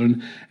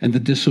children and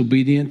the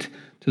disobedient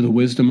to the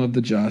wisdom of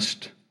the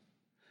just,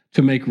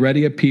 to make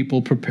ready a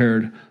people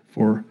prepared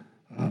for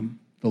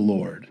the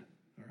Lord.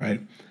 All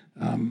right.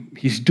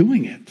 He's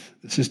doing it.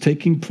 This is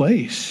taking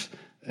place,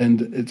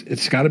 and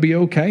it's got to be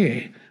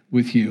okay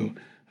with you.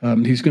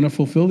 He's going to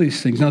fulfill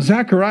these things. Now,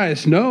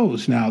 Zacharias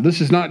knows now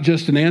this is not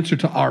just an answer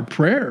to our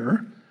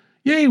prayer.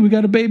 Yay, we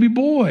got a baby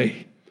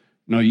boy.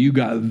 No, you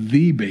got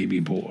the baby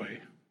boy,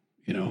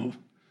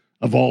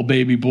 of all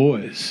baby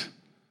boys.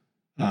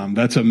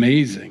 That's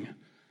amazing.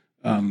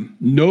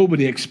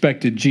 Nobody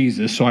expected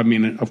Jesus. So,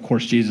 of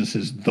course, Jesus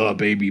is the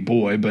baby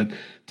boy, but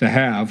to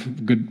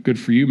have, good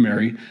for you,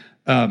 Mary.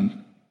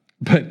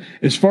 But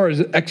as far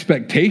as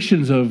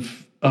expectations of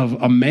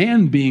a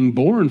man being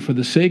born for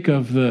the sake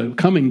of the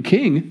coming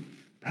king,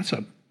 that's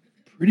a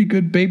pretty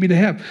good baby to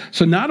have.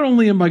 So not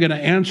only am I going to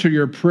answer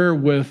your prayer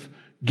with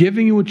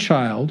giving you a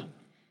child,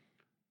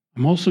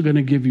 I'm also going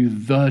to give you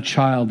the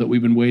child that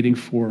we've been waiting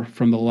for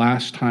from the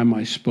last time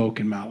I spoke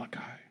in Malachi.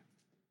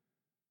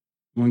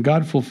 When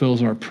God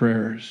fulfills our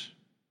prayers,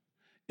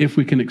 if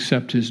we can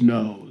accept his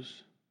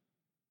no's,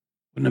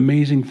 what an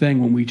amazing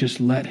thing when we just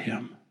let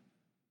him.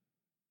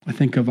 I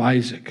think of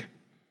Isaac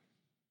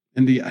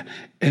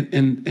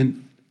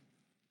and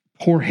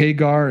poor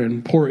Hagar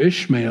and poor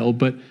Ishmael,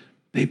 but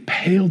they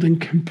paled in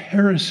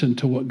comparison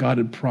to what God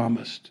had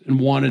promised and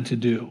wanted to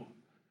do.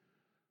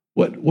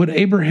 What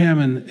Abraham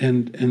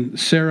and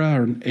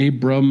Sarah, or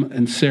Abram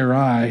and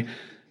Sarai,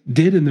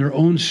 did in their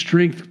own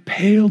strength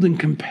paled in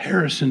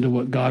comparison to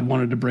what God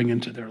wanted to bring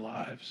into their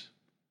lives.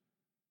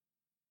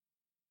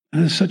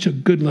 And it's such a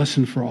good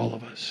lesson for all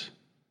of us,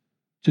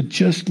 to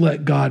just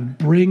let God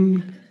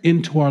bring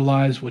into our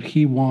lives what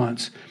he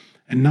wants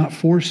and not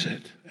force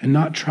it and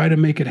not try to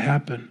make it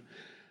happen.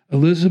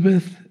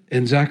 Elizabeth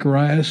and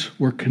Zacharias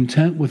were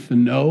content with the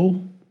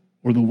no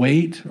or the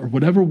wait or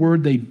whatever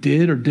word they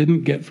did or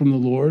didn't get from the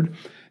Lord.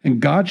 And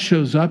God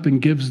shows up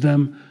and gives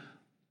them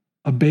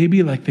a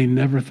baby like they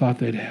never thought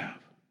they'd have.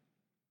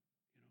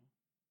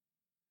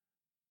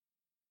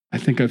 I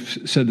think I've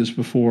said this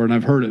before, and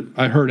I've heard it.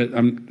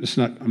 I'm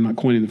not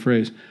coining the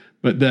phrase,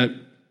 but that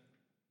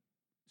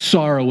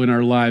sorrow in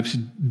our lives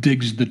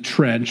digs the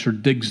trench or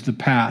digs the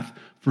path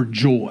for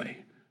joy.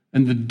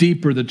 And the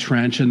deeper the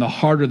trench and the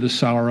harder the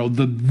sorrow,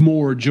 the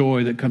more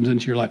joy that comes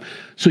into your life.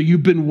 So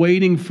you've been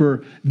waiting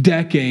for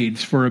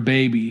decades for a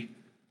baby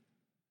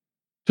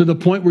to the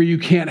point where you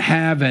can't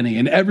have any.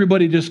 And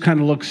everybody just kind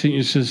of looks at you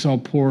and says, oh,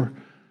 poor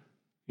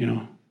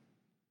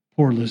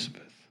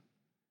Elizabeth.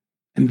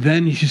 And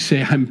then you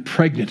say, I'm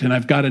pregnant and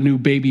I've got a new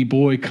baby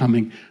boy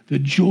coming. The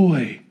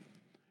joy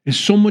is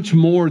so much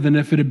more than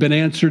if it had been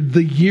answered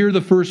the year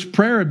the first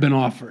prayer had been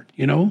offered,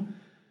 you know?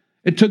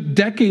 It took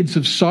decades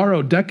of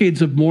sorrow,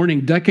 decades of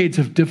mourning, decades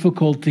of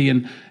difficulty,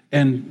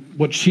 and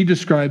what she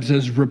describes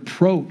as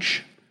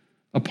reproach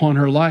upon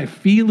her life,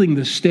 feeling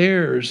the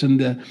stares and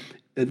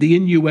the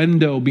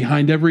innuendo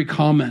behind every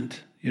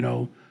comment, you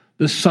know,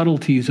 the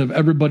subtleties of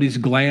everybody's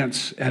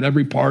glance at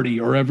every party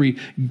or every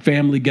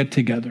family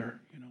get-together,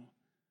 you know.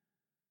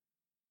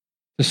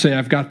 To say,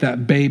 I've got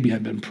that baby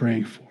I've been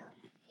praying for.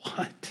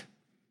 What?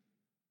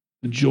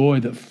 The joy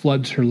that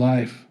floods her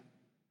life.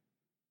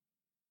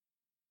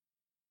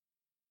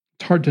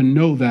 It's hard to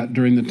know that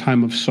during the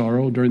time of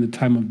sorrow, during the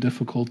time of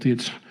difficulty.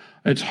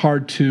 It's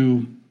hard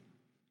to,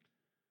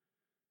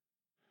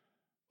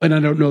 and I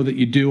don't know that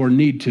you do or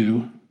need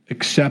to,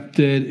 accept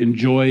it,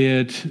 enjoy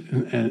it,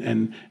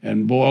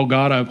 and boy, oh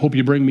God, I hope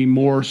you bring me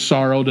more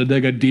sorrow to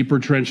dig a deeper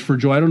trench for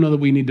joy. I don't know that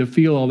we need to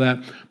feel all that,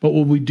 but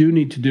what we do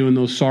need to do in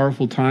those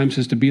sorrowful times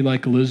is to be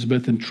like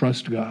Elizabeth and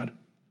trust God.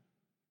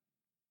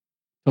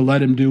 To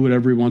let him do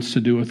whatever he wants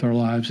to do with our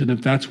lives. And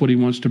if that's what he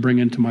wants to bring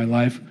into my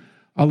life,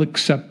 I'll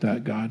accept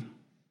that, God.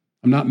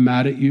 I'm not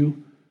mad at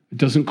you. It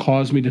doesn't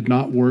cause me to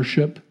not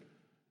worship.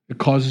 It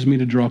causes me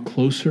to draw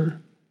closer.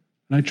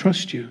 And I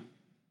trust you.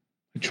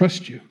 I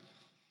trust you.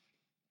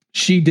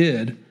 She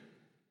did.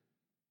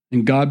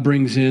 And God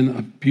brings in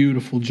a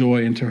beautiful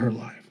joy into her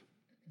life.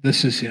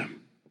 This is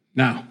him.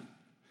 Now,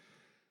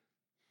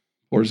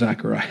 poor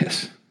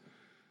Zacharias.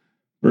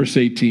 Verse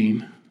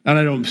 18. And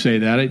I don't say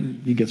that.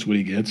 He gets what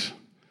he gets.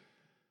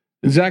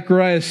 And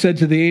Zacharias said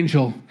to the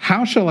angel,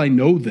 how shall I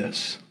know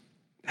this?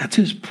 That's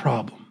his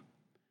problem.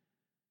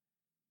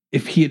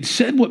 If he had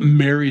said what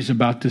Mary's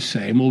about to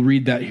say, and we'll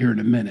read that here in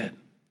a minute.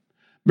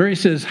 Mary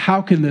says,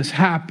 how can this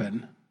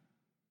happen?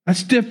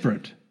 That's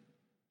different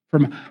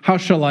from how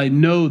shall I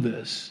know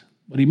this?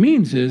 What he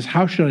means is,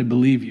 how should I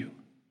believe you?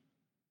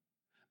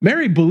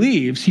 Mary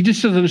believes, he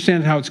just doesn't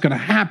understand how it's going to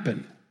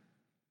happen.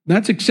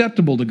 That's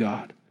acceptable to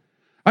God.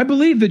 I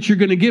believe that you're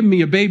going to give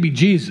me a baby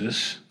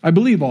Jesus. I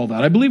believe all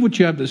that. I believe what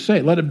you have to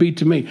say. Let it be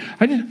to me.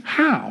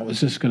 How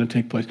is this going to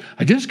take place?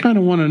 I just kind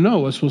of want to know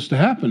what's supposed to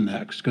happen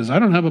next because I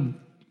don't have a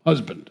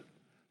husband.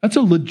 That's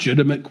a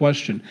legitimate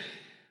question.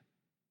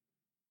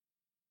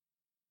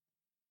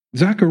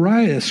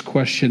 Zacharias'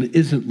 question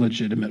isn't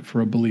legitimate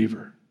for a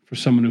believer, for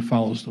someone who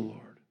follows the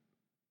Lord.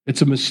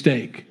 It's a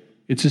mistake.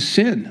 It's a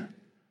sin.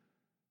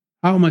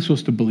 How am I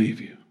supposed to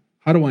believe you?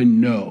 How do I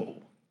know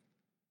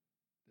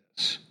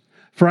this?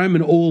 For I'm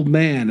an old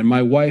man and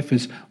my wife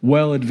is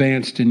well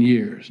advanced in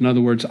years. In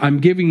other words, I'm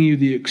giving you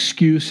the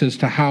excuse as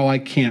to how I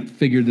can't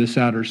figure this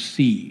out or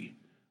see.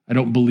 I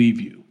don't believe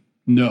you.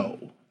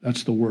 No,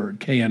 that's the word,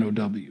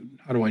 K-N-O-W.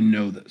 How do I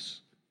know this?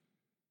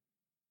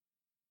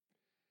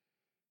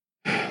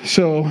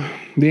 So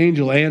the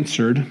angel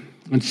answered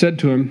and said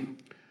to him,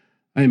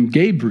 I am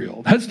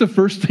Gabriel. That's the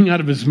first thing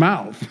out of his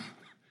mouth.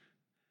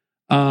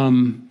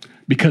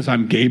 Because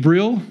I'm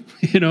Gabriel,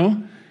 you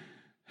know.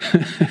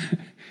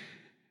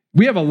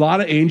 We have a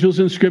lot of angels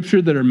in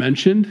Scripture that are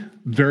mentioned,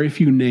 very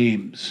few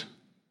names.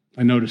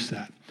 I noticed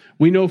that.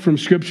 We know from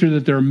Scripture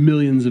that there are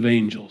millions of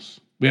angels.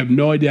 We have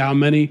no idea how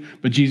many,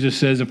 but Jesus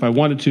says if I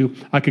wanted to,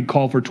 I could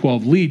call for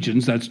 12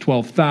 legions, that's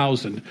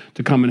 12,000,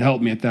 to come and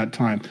help me at that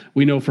time.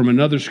 We know from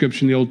another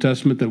Scripture in the Old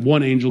Testament that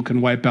one angel can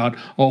wipe out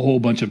a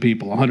whole bunch of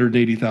people,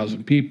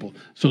 180,000 people.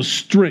 So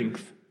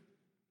strength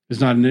is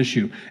not an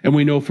issue. And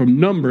we know from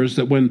Numbers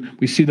that when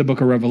we see the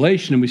book of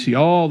Revelation and we see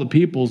all the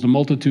peoples, the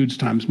multitudes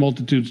times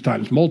multitudes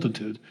times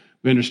multitude,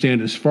 we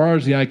understand as far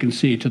as the eye can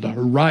see to the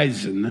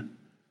horizon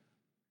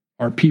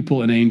are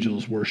people and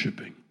angels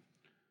worshiping.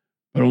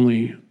 But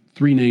only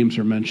 3 names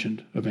are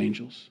mentioned of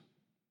angels.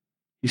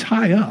 He's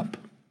high up,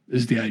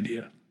 is the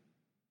idea.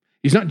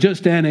 He's not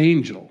just an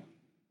angel.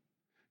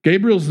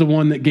 Gabriel's the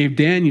one that gave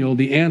Daniel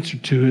the answer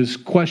to his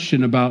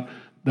question about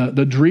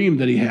the dream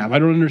that he had. I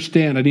don't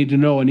understand. I need to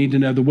know. I need to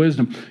have the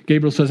wisdom.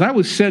 Gabriel says, I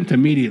was sent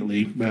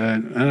immediately,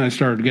 and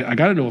I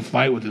got into a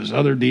fight with this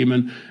other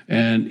demon,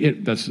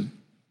 and that's a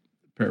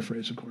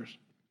paraphrase, of course.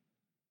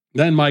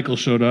 Then Michael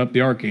showed up, the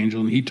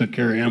archangel, and he took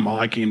care of him while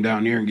I came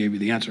down here and gave you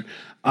the answer.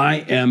 I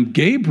am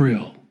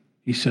Gabriel,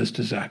 he says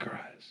to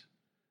Zacharias.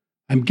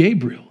 I'm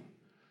Gabriel.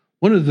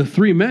 One of the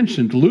 3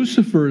 mentioned,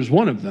 Lucifer is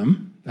one of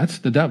them. That's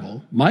the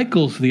devil.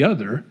 Michael's the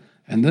other.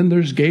 And then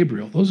there's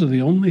Gabriel. Those are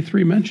the only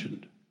 3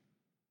 mentioned.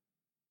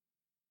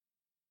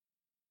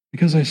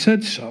 Because I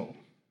said so.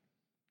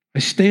 I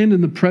stand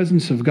in the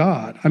presence of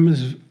God. I'm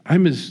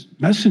his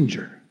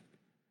messenger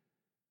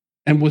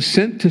and was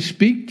sent to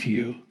speak to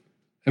you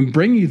and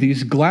bring you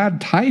these glad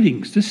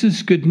tidings. This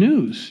is good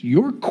news.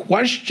 Your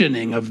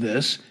questioning of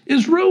this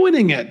is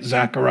ruining it,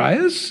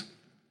 Zacharias.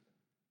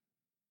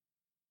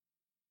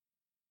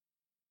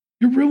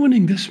 You're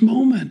ruining this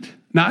moment.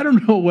 Now, I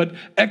don't know what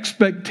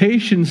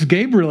expectations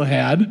Gabriel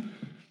had,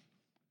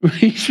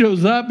 He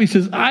shows up. He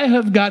says, I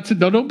have got to,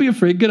 no, don't be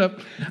afraid. Get up.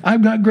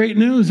 I've got great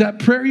news. That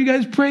prayer you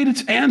guys prayed,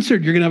 it's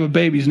answered. You're going to have a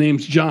baby. His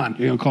name's John.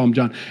 You're going to call him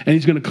John. And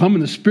he's going to come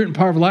in the spirit and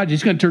power of Elijah.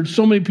 He's going to turn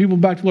so many people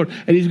back to the Lord.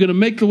 And he's going to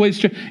make the way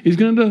straight. He's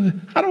going to,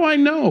 how do I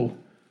know?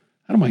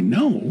 How do I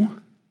know?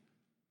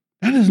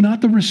 That is not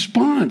the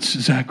response,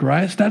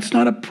 Zacharias. That's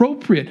not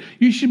appropriate.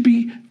 You should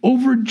be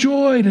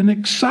overjoyed and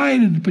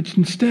excited, but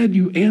instead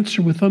you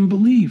answer with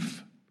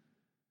unbelief.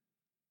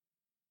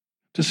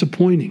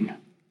 Disappointing.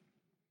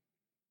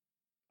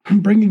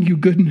 I'm bringing you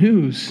good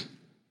news,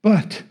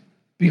 but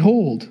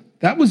behold,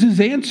 that was his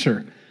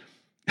answer.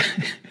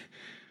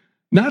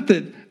 Not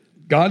that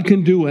God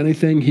can do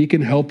anything. He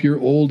can help your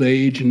old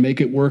age and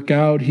make it work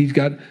out.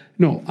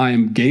 No, I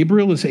am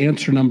Gabriel is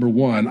answer number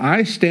one.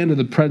 I stand in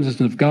the presence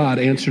of God,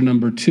 answer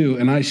number two,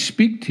 and I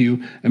speak to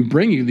you and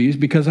bring you these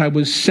because I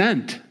was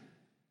sent,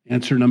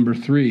 answer number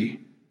three.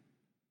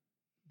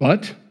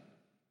 But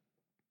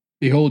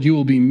behold, you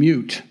will be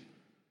mute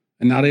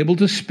and not able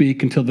to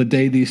speak until the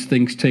day these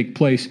things take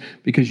place,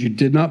 because you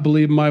did not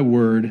believe my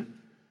word,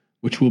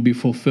 which will be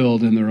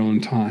fulfilled in their own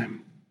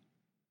time.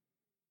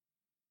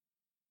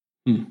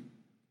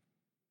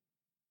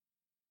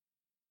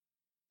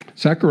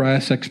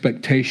 Zacharias'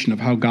 expectation of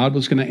how God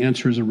was going to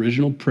answer his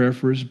original prayer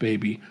for his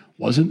baby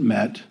wasn't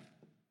met,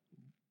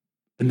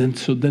 and then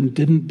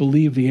didn't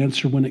believe the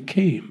answer when it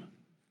came,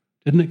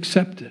 didn't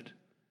accept it.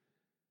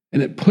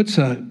 And it puts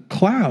a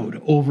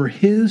cloud over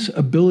his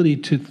ability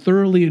to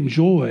thoroughly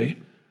enjoy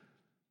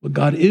what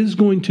God is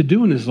going to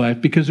do in his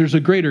life, because there's a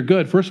greater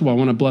good. First of all, I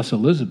want to bless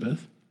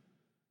Elizabeth.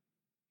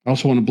 I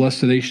also want to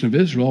bless the nation of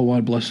Israel. I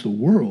want to bless the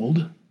world.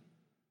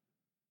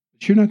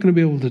 But you're not going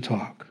to be able to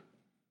talk.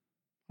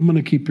 I'm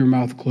going to keep your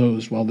mouth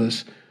closed while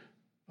this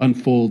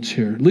unfolds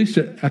here, at least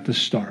at the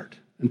start,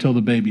 until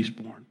the baby's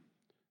born.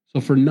 So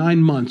for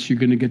 9 months, you're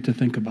going to get to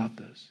think about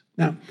this.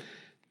 Now,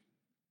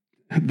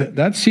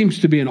 that seems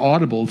to be an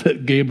audible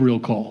that Gabriel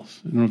calls.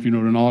 I don't know if you know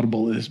what an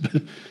audible is,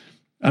 but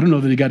I don't know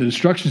that he got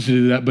instructions to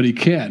do that, but he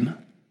can.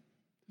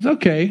 It's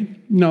okay.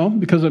 No,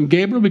 because I'm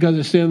Gabriel, because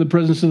I stand in the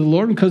presence of the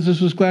Lord, and because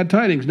this was glad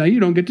tidings. Now you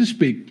don't get to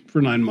speak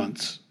for 9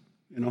 months,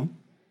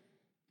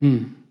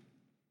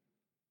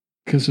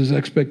 Because his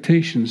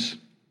expectations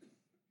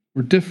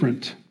were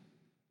different.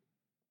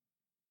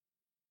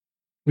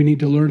 We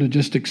need to learn to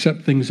just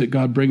accept things that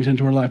God brings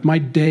into our life. My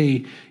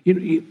day,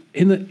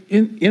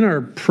 in our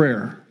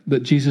prayer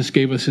that Jesus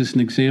gave us as an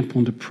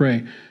example to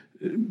pray,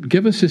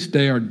 give us this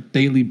day our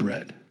daily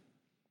bread.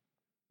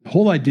 The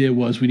whole idea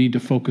was we need to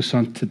focus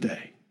on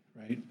today,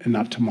 right? And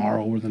not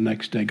tomorrow or the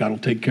next day. God will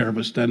take care of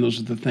us then. Those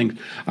are the things.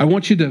 I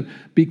want you to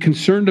be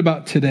concerned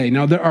about today.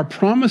 Now, there are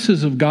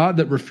promises of God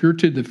that refer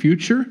to the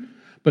future,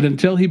 but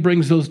until he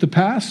brings those to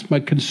pass, my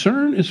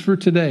concern is for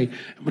today.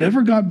 And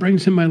whatever God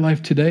brings in my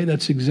life today,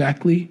 that's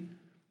exactly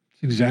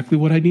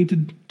what I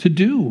need to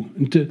do.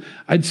 And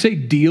I'd say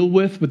deal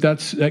with, but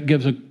that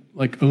gives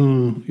like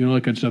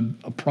it's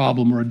a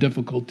problem or a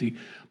difficulty.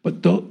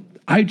 But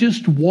I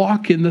just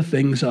walk in the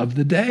things of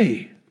the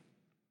day.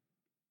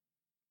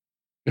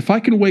 If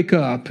I can wake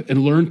up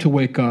and learn to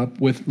wake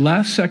up with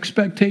less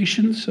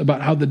expectations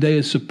about how the day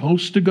is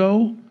supposed to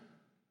go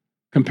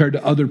compared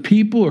to other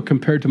people or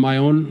compared to my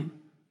own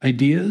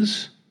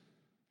ideas,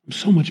 I'm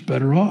so much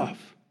better off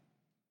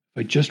if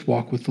I just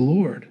walk with the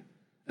Lord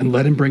and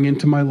let him bring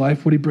into my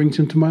life what he brings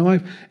into my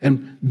life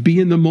and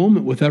be in the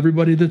moment with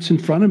everybody that's in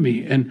front of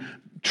me and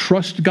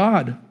trust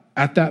God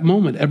at that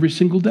moment every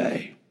single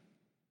day.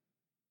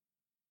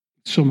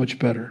 So much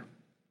better.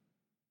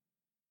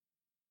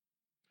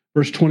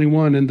 Verse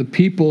 21, and the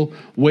people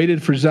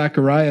waited for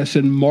Zacharias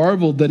and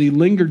marveled that he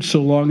lingered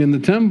so long in the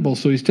temple.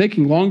 So he's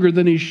taking longer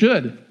than he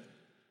should.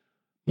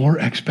 More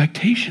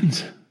expectations.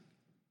 Isn't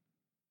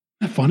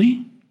that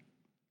funny?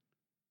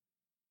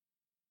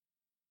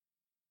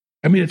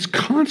 I mean, it's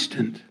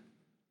constant.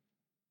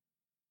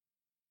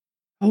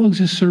 How long is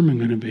this sermon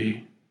going to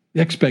be?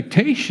 The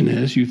expectation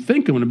is you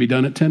think I'm going to be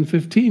done at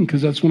 10:15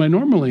 because that's when I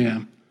normally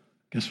am.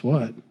 Guess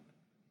what?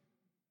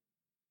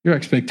 Your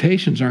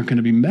expectations aren't going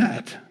to be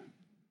met.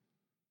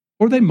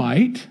 Or they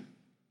might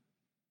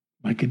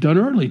get done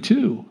early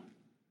too.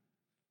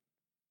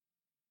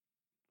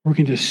 Or we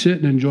can just sit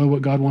and enjoy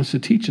what God wants to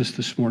teach us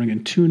this morning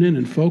and tune in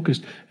and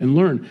focus and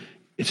learn.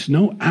 It's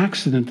no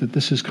accident that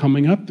this is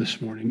coming up this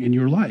morning in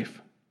your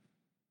life.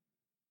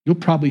 You'll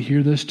probably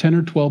hear this 10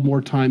 or 12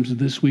 more times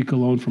this week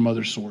alone from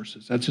other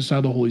sources. That's just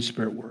how the Holy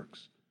Spirit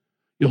works.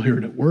 You'll hear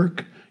it at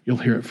work. You'll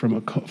hear it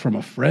from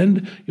a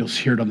friend. You'll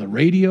hear it on the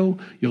radio.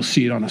 You'll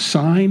see it on a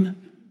sign.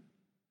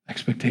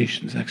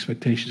 Expectations.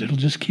 It'll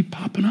just keep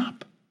popping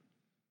up.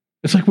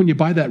 It's like when you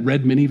buy that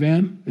red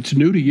minivan. It's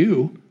new to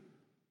you.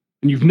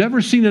 And you've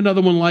never seen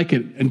another one like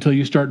it until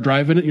you start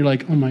driving it. And you're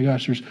like, oh my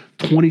gosh, there's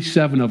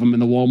 27 of them in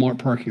the Walmart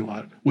parking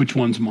lot. Which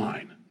one's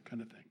mine?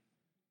 Kind of thing.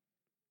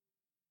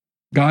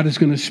 God is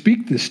going to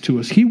speak this to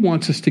us. He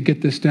wants us to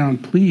get this down.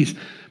 Please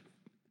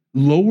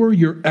lower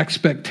your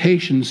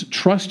expectations,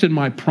 trust in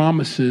my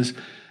promises,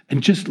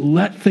 and just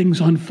let things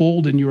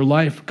unfold in your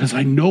life because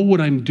I know what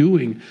I'm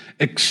doing.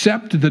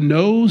 Accept the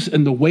no's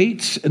and the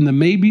waits and the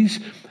maybes.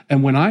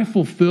 And when I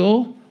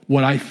fulfill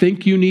what I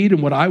think you need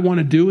and what I want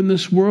to do in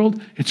this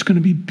world, it's going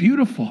to be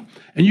beautiful.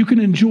 And you can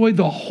enjoy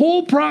the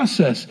whole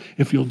process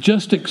if you'll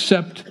just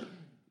accept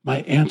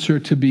my answer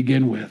to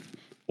begin with.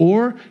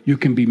 Or you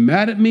can be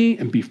mad at me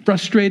and be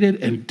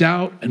frustrated and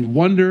doubt and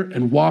wonder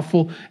and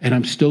waffle, and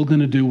I'm still going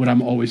to do what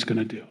I'm always going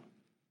to do.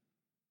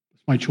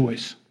 It's my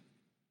choice.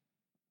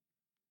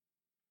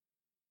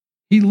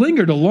 He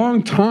lingered a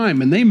long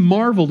time, and they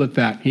marveled at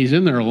that. He's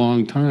in there a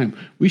long time.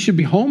 We should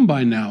be home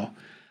by now.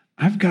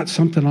 I've got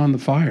something on the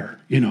fire,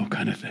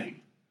 kind of thing.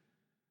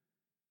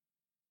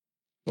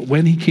 But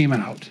when he came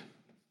out,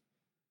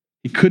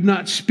 he could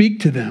not speak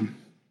to them.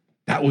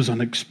 That was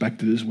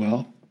unexpected as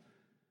well.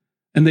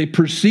 And they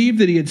perceived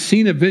that he had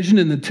seen a vision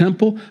in the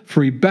temple,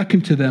 for he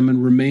beckoned to them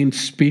and remained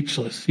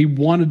speechless. He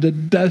wanted to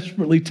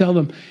desperately tell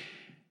them,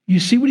 you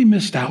see what he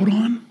missed out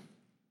on?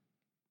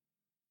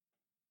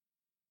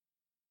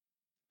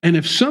 And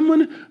if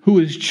someone who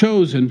is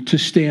chosen to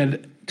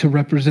stand to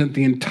represent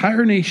the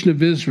entire nation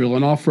of Israel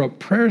and offer up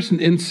prayers and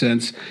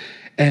incense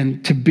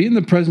and to be in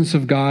the presence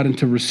of God and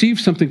to receive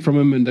something from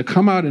him and to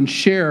come out and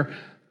share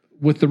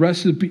with the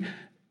rest of the people,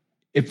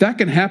 if that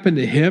can happen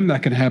to him,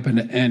 that can happen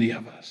to any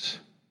of us.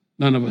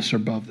 None of us are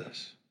above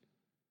this.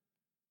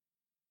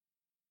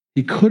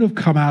 He could have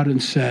come out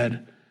and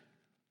said,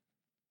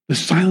 the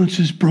silence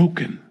is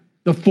broken.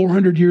 The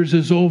 400 years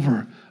is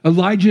over.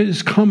 Elijah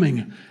is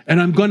coming,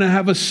 and I'm going to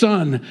have a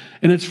son,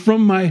 and it's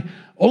from my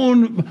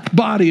own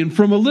body and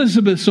from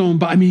Elizabeth's own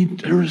body.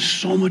 There was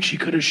so much he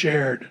could have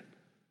shared.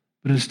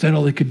 But instead,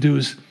 all he could do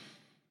is,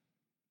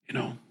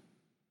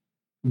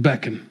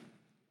 beckon.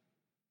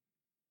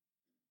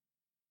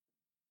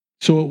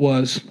 So it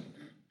was,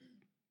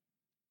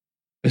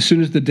 as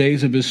soon as the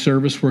days of his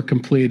service were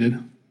completed,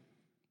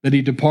 that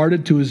he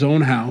departed to his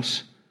own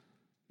house.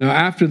 Now,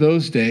 after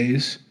those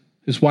days,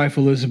 his wife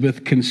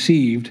Elizabeth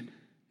conceived,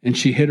 and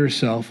she hid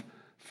herself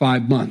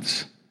 5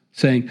 months,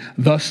 saying,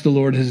 thus the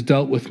Lord has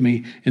dealt with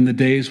me in the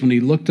days when he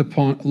looked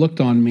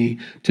on me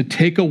to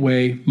take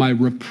away my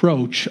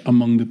reproach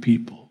among the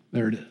people.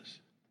 There it is.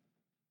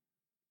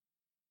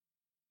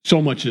 So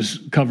much is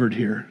covered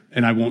here,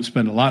 and I won't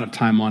spend a lot of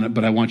time on it,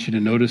 but I want you to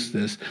notice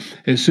this.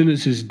 As soon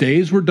as his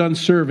days were done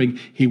serving,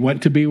 he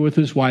went to be with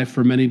his wife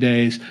for many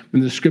days,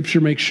 and the scripture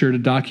makes sure to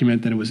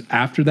document that it was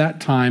after that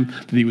time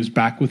that he was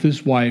back with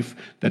his wife,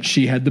 that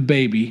she had the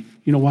baby.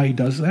 You know why he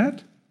does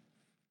that?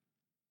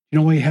 You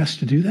know why he has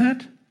to do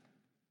that?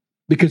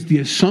 Because the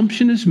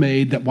assumption is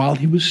made that while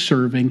he was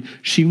serving,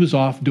 she was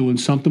off doing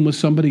something with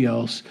somebody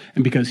else.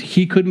 And because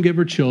he couldn't give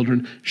her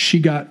children,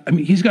 he's got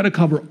to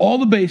cover all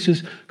the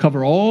bases,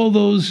 cover all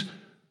those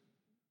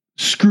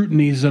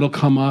scrutinies that'll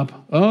come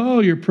up.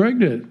 Oh, you're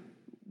pregnant.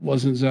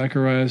 Wasn't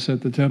Zacharias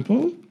at the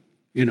temple?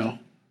 He's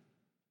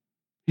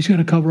got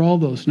to cover all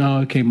those.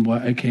 No, it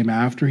came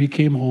after he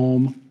came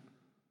home.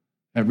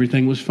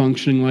 Everything was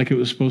functioning like it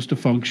was supposed to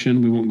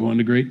function. We won't go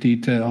into great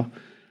detail.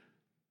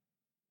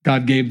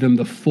 God gave them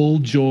the full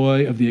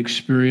joy of the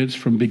experience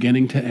from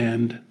beginning to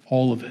end,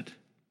 all of it.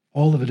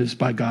 All of it is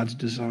by God's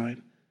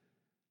design.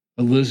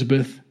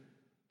 Elizabeth,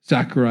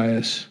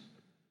 Zacharias,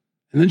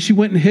 and then she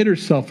went and hid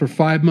herself for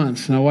 5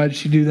 months. Now, why did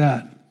she do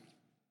that?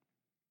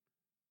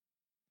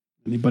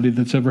 Anybody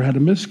that's ever had a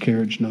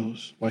miscarriage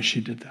knows why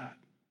she did that.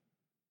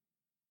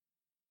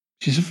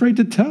 She's afraid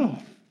to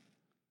tell.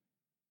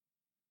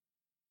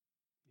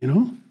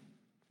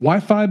 Why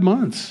 5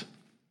 months?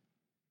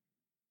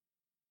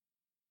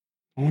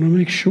 I want to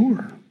make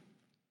sure.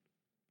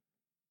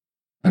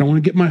 I don't want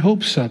to get my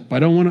hopes up. I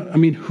don't want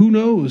to, who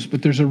knows?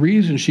 But there's a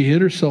reason she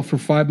hid herself for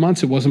 5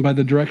 months. It wasn't by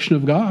the direction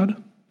of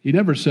God. He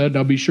never said,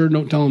 now be sure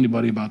don't tell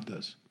anybody about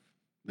this.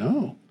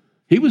 No.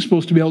 He was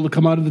supposed to be able to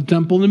come out of the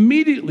temple and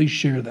immediately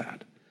share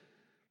that.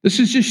 This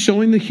is just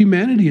showing the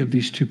humanity of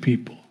these two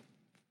people.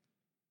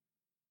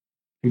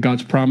 And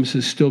God's promise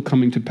is still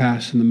coming to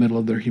pass in the middle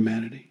of their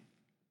humanity.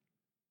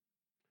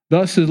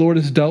 Thus the Lord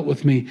has dealt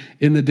with me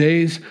in the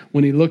days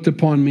when he looked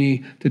upon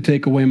me to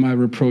take away my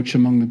reproach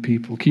among the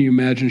people. Can you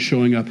imagine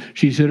showing up?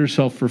 She's hid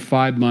herself for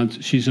 5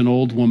 months. She's an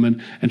old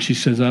woman, and she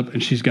says up,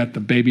 and she's got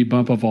the baby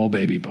bump of all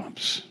baby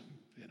bumps.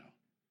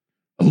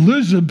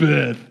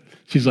 Elizabeth.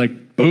 She's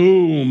like,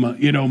 boom,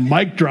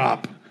 mic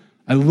drop.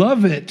 I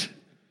love it.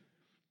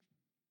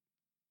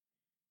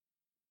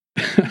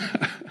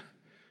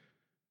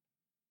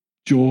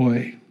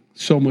 Joy,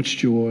 so much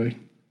joy.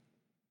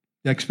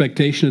 The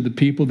expectation of the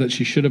people that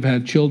she should have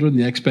had children,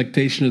 the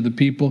expectation of the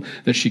people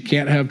that she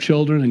can't have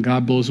children, and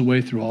God blows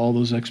away through all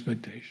those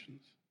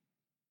expectations.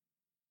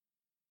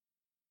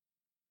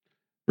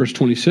 Verse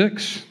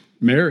 26,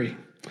 Mary.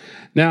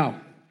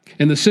 Now,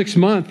 in the 6th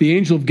month, the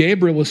angel of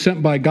Gabriel was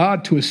sent by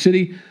God to a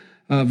city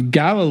of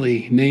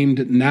Galilee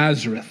named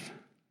Nazareth,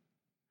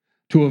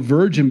 to a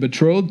virgin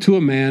betrothed to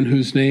a man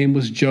whose name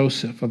was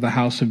Joseph of the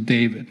house of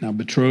David. Now,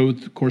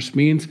 betrothed, of course,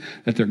 means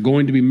that they're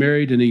going to be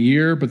married in a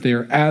year, but they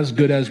are as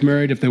good as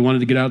married. If they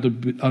wanted to get out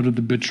of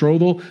the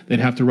betrothal, they'd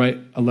have to write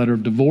a letter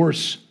of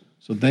divorce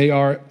So they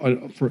are,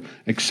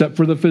 except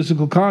for the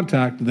physical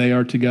contact, they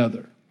are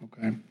together.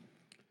 Okay.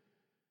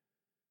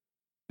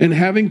 And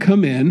having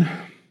come in,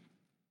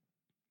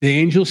 the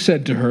angel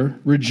said to her,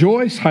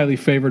 "Rejoice, highly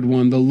favored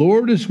one, the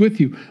Lord is with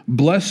you.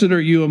 Blessed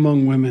are you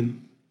among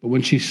women." But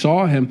when she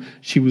saw him,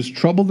 she was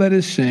troubled at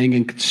his saying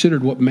and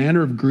considered what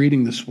manner of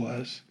greeting this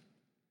was.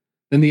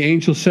 Then the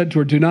angel said to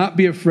her, "Do not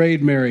be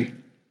afraid, Mary,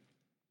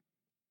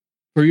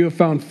 for you have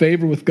found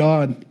favor with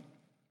God.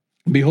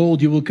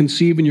 Behold, you will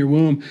conceive in your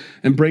womb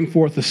and bring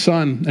forth a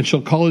son, and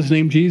shall call his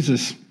name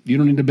Jesus." You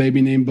don't need a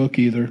baby name book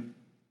either.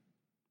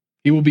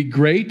 "He will be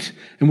great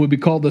and will be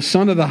called the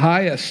Son of the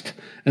Highest,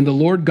 and the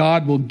Lord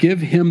God will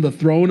give him the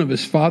throne of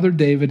his father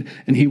David,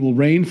 and he will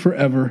reign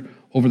forever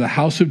over the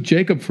house of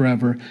Jacob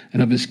forever,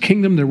 and of his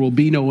kingdom there will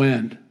be no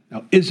end."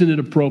 Now, isn't it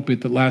appropriate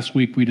that last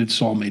week we did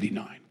Psalm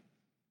 89?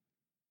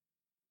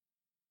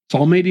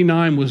 Psalm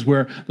 89 was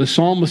where the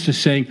psalmist is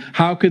saying,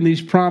 how can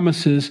these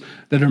promises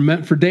that are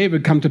meant for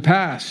David come to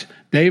pass?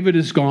 David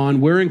is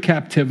gone. We're in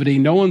captivity.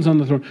 No one's on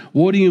the throne.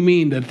 What do you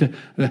mean that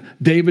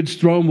David's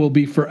throne will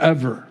be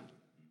forever?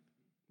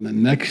 And the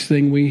next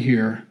thing we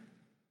hear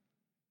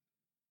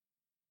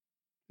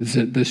is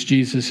that this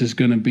Jesus is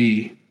going to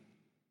be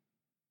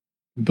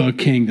the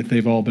king that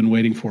they've all been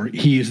waiting for.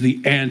 He is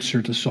the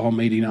answer to Psalm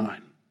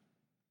 89.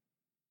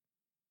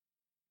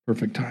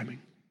 Perfect timing.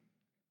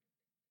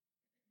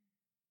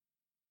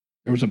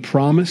 There was a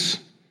promise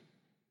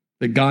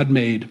that God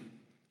made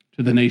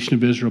to the nation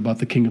of Israel about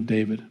the king of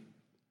David.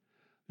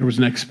 There was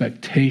an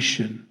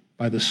expectation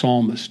by the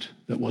psalmist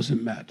that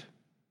wasn't met.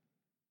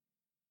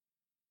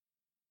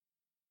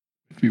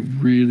 Be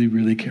really,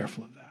 really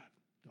careful of that,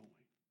 don't we?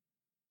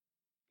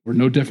 We're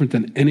no different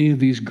than any of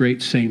these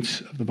great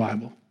saints of the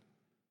Bible.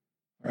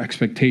 Our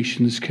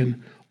expectations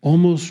can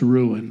almost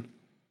ruin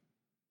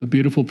the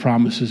beautiful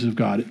promises of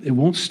God. It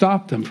won't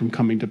stop them from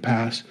coming to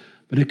pass,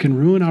 but it can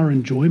ruin our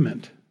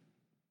enjoyment,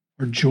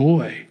 our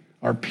joy,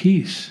 our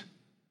peace.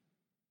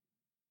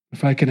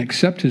 If I can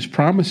accept his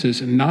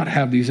promises and not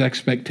have these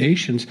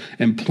expectations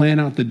and plan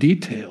out the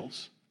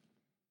details.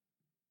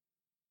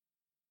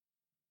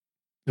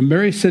 And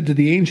Mary said to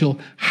the angel,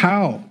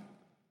 "How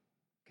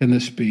can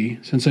this be,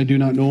 since I do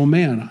not know a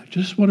man?" I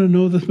just want to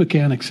know the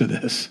mechanics of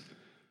this.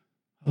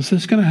 How's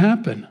this going to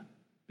happen?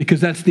 Because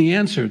that's the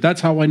answer.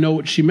 That's how I know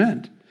what she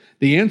meant.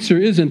 The answer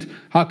isn't,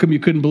 how come you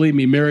couldn't believe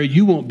me, Mary?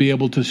 You won't be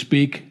able to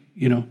speak.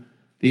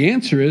 The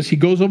answer is, he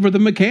goes over the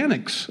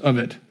mechanics of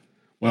it.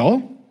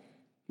 Well,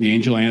 the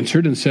angel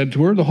answered and said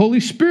to her, "The Holy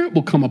Spirit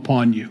will come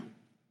upon you."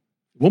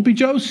 It won't be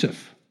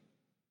Joseph.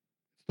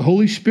 The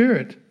Holy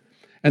Spirit.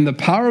 "And the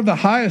power of the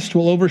highest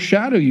will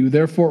overshadow you.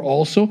 Therefore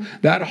also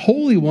that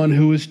Holy One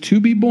who is to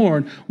be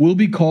born will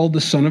be called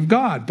the Son of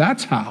God."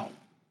 That's how.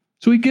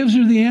 So he gives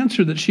her the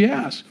answer that she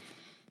asked.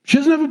 She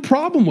doesn't have a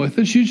problem with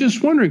it. She's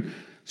just wondering,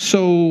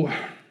 so do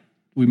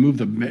we move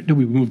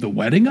the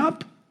wedding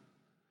up?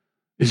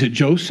 Is it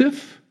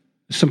Joseph?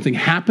 Does something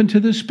happen to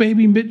this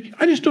baby?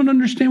 I just don't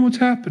understand what's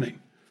happening.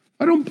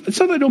 It's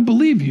not that I don't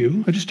believe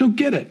you. I just don't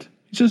get it.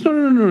 He says, no.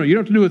 You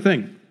don't have to do a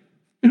thing.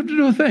 You don't have to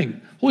do a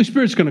thing. Holy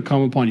Spirit's going to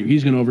come upon you.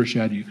 He's going to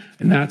overshadow you.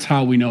 And that's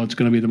how we know it's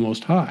going to be the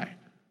Most High.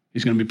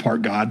 He's going to be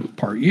part God,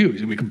 part you.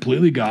 He's going to be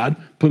completely God,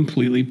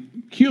 completely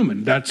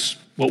human. That's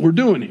what we're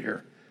doing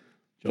here.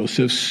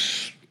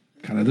 Joseph's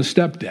kind of the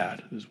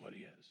stepdad is what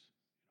he is.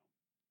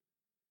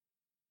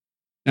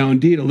 Now,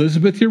 indeed,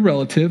 Elizabeth, your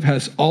relative,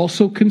 has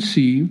also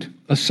conceived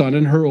a son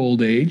in her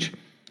old age,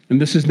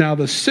 and this is now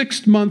the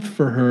 6th month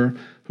for her,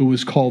 who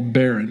was called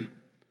barren.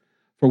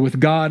 For with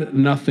God,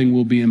 nothing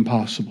will be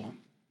impossible.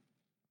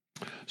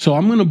 So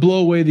I'm going to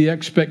blow away the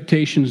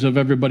expectations of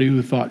everybody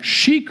who thought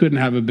she couldn't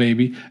have a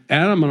baby,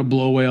 and I'm going to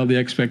blow away all the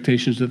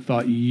expectations that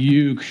thought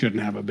you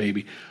shouldn't have a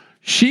baby.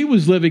 She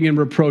was living in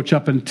reproach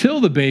up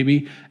until the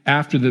baby.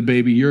 After the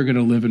baby, you're going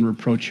to live in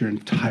reproach your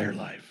entire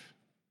life.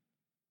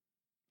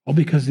 All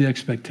because of the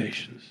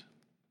expectations.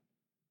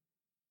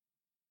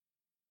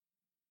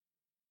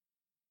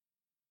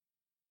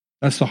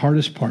 That's the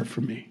hardest part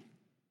for me.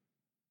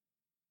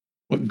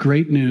 What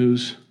great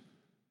news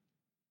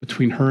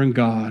between her and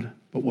God,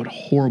 but what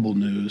horrible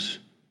news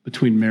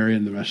between Mary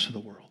and the rest of the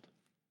world.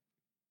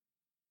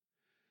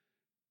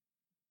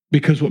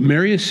 Because what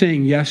Mary is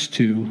saying yes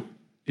to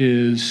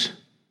is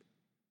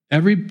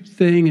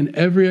everything and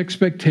every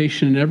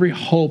expectation and every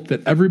hope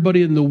that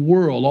everybody in the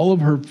world, all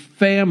of her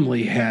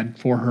family had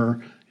for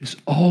her, is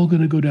all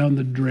going to go down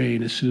the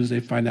drain as soon as they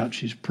find out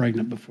she's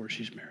pregnant before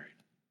she's married.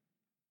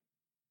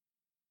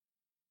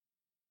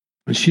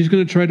 And she's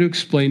going to try to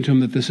explain to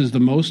him that this is the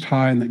Most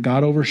High and that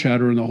God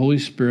overshadowed her and the Holy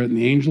Spirit and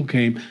the angel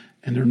came,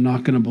 and they're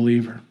not going to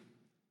believe her.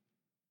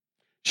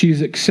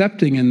 She's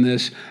accepting in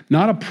this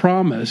not a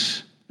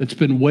promise that's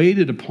been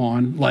waited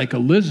upon like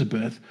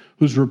Elizabeth,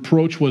 whose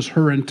reproach was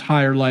her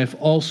entire life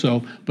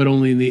also, but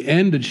only in the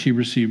end did she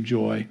receive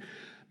joy.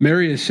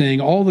 Mary is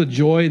saying all the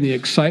joy and the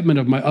excitement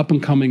of my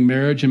up-and-coming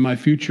marriage and my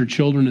future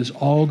children is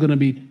all going to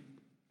be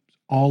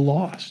all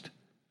lost.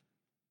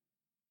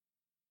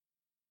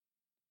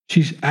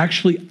 She's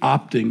actually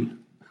opting,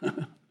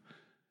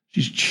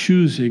 she's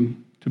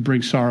choosing to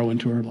bring sorrow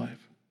into her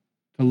life,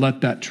 to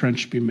let that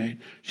trench be made.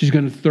 She's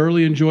going to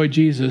thoroughly enjoy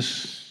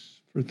Jesus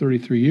for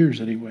 33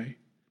 years anyway,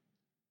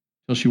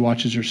 till she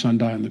watches her son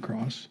die on the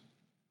cross.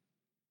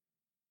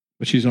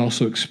 But she's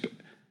also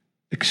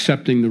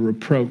accepting the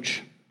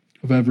reproach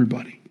of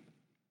everybody.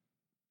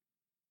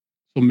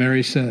 So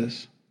Mary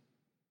says,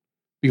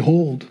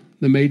 "Behold,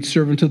 the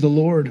maidservant of the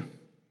Lord.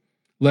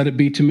 Let it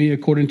be to me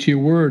according to your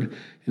word."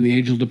 And the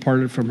angel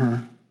departed from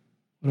her.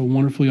 What a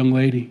wonderful young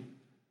lady.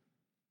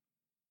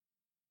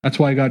 That's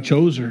why God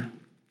chose her.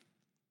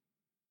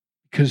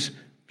 Because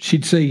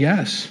she'd say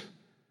yes.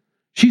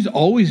 She's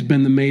always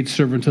been the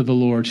maidservant of the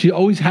Lord. She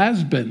always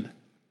has been.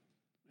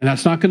 And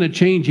that's not going to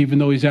change, even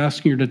though he's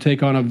asking her to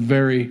take on a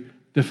very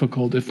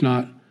difficult, if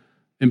not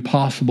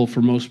impossible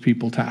for most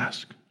people,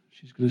 task.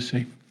 She's going to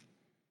say,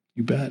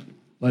 "You bet.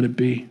 Let it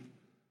be.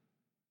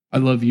 I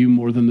love you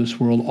more than this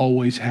world.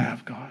 Always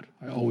have, God.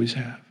 I always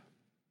have."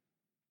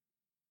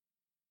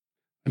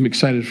 I'm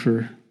excited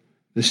for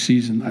this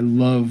season.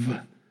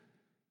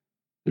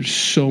 There's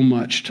so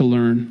much to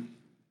learn.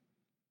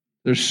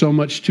 There's so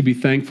much to be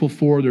thankful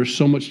for. There's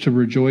so much to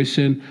rejoice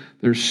in.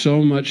 There's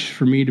so much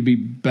for me to be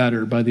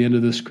better by the end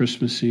of this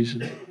Christmas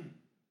season.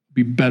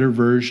 Be a better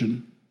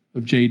version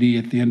of JD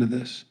at the end of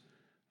this.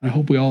 I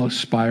hope we all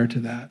aspire to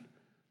that,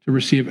 to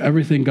receive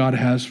everything God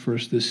has for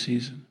us this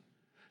season.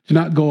 To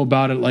not go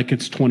about it like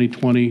it's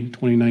 2020,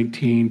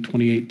 2019,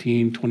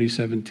 2018,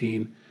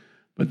 2017.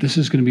 But this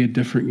is going to be a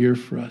different year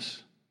for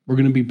us. We're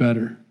going to be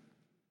better.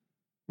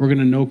 We're going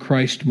to know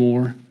Christ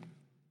more.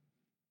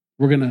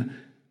 We're going to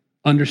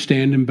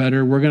understand him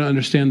better. We're going to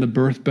understand the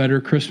birth better.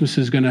 Christmas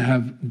is going to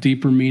have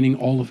deeper meaning,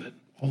 all of it.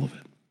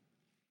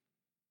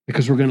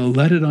 Because we're going to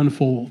let it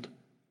unfold.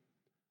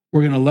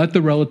 We're going to let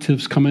the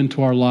relatives come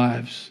into our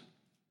lives.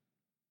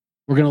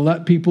 We're going to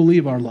let people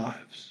leave our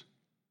lives.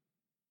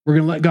 We're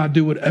going to let God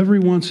do whatever he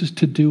wants us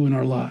to do in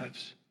our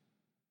lives.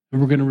 And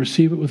we're going to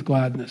receive it with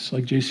gladness,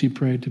 like JC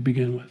prayed to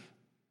begin with.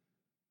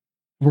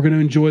 We're going to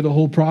enjoy the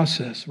whole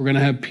process. We're going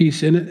to have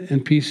peace in it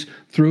and peace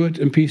through it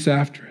and peace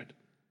after it.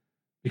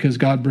 Because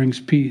God brings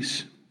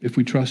peace if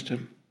we trust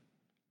him.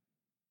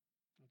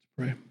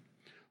 Let's pray.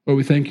 Lord,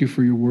 we thank you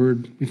for your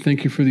word. We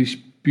thank you for these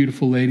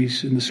beautiful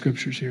ladies in the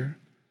scriptures here.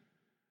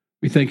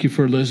 We thank you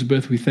for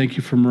Elizabeth. We thank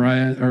you for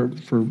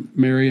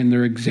Mary and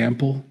their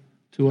example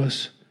to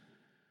us.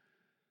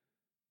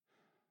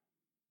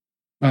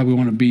 God, we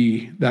want to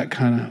be that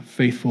kind of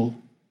faithful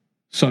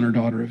son or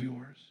daughter of yours.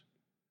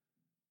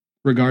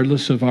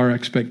 Regardless of our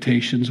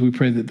expectations, we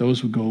pray that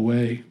those would go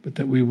away, but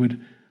that we would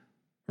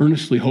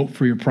earnestly hope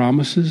for your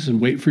promises and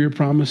wait for your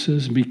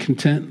promises and be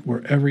content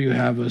wherever you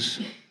have us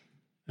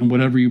and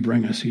whatever you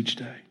bring us each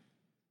day.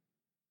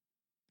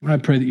 I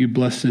pray that you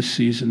bless this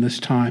season, this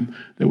time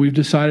that we've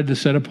decided to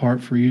set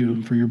apart for you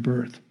and for your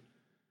birth.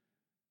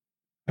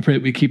 I pray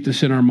that we keep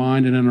this in our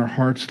mind and in our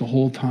hearts the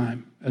whole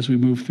time as we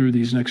move through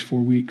these next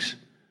 4 weeks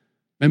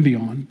and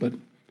beyond, but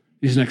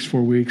these next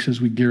 4 weeks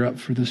as we gear up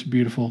for this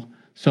beautiful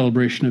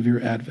celebration of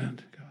your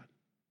advent, God.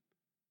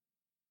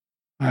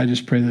 I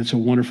just pray that it's a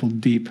wonderful,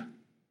 deep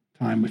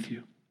time with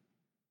you.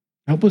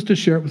 Help us to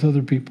share it with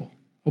other people.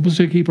 Help us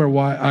to keep our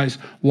eyes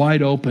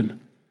wide open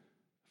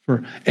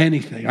for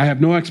anything. I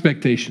have no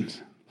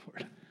expectations,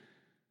 Lord.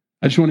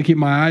 I just want to keep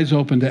my eyes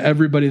open to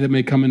everybody that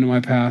may come into my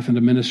path and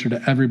to minister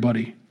to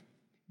everybody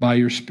by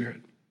your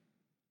Spirit.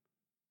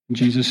 In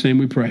Jesus' name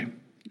we pray.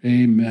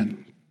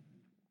 Amen.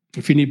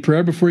 If you need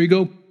prayer before you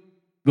go,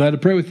 glad to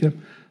pray with you.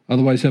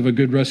 Otherwise, have a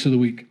good rest of the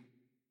week.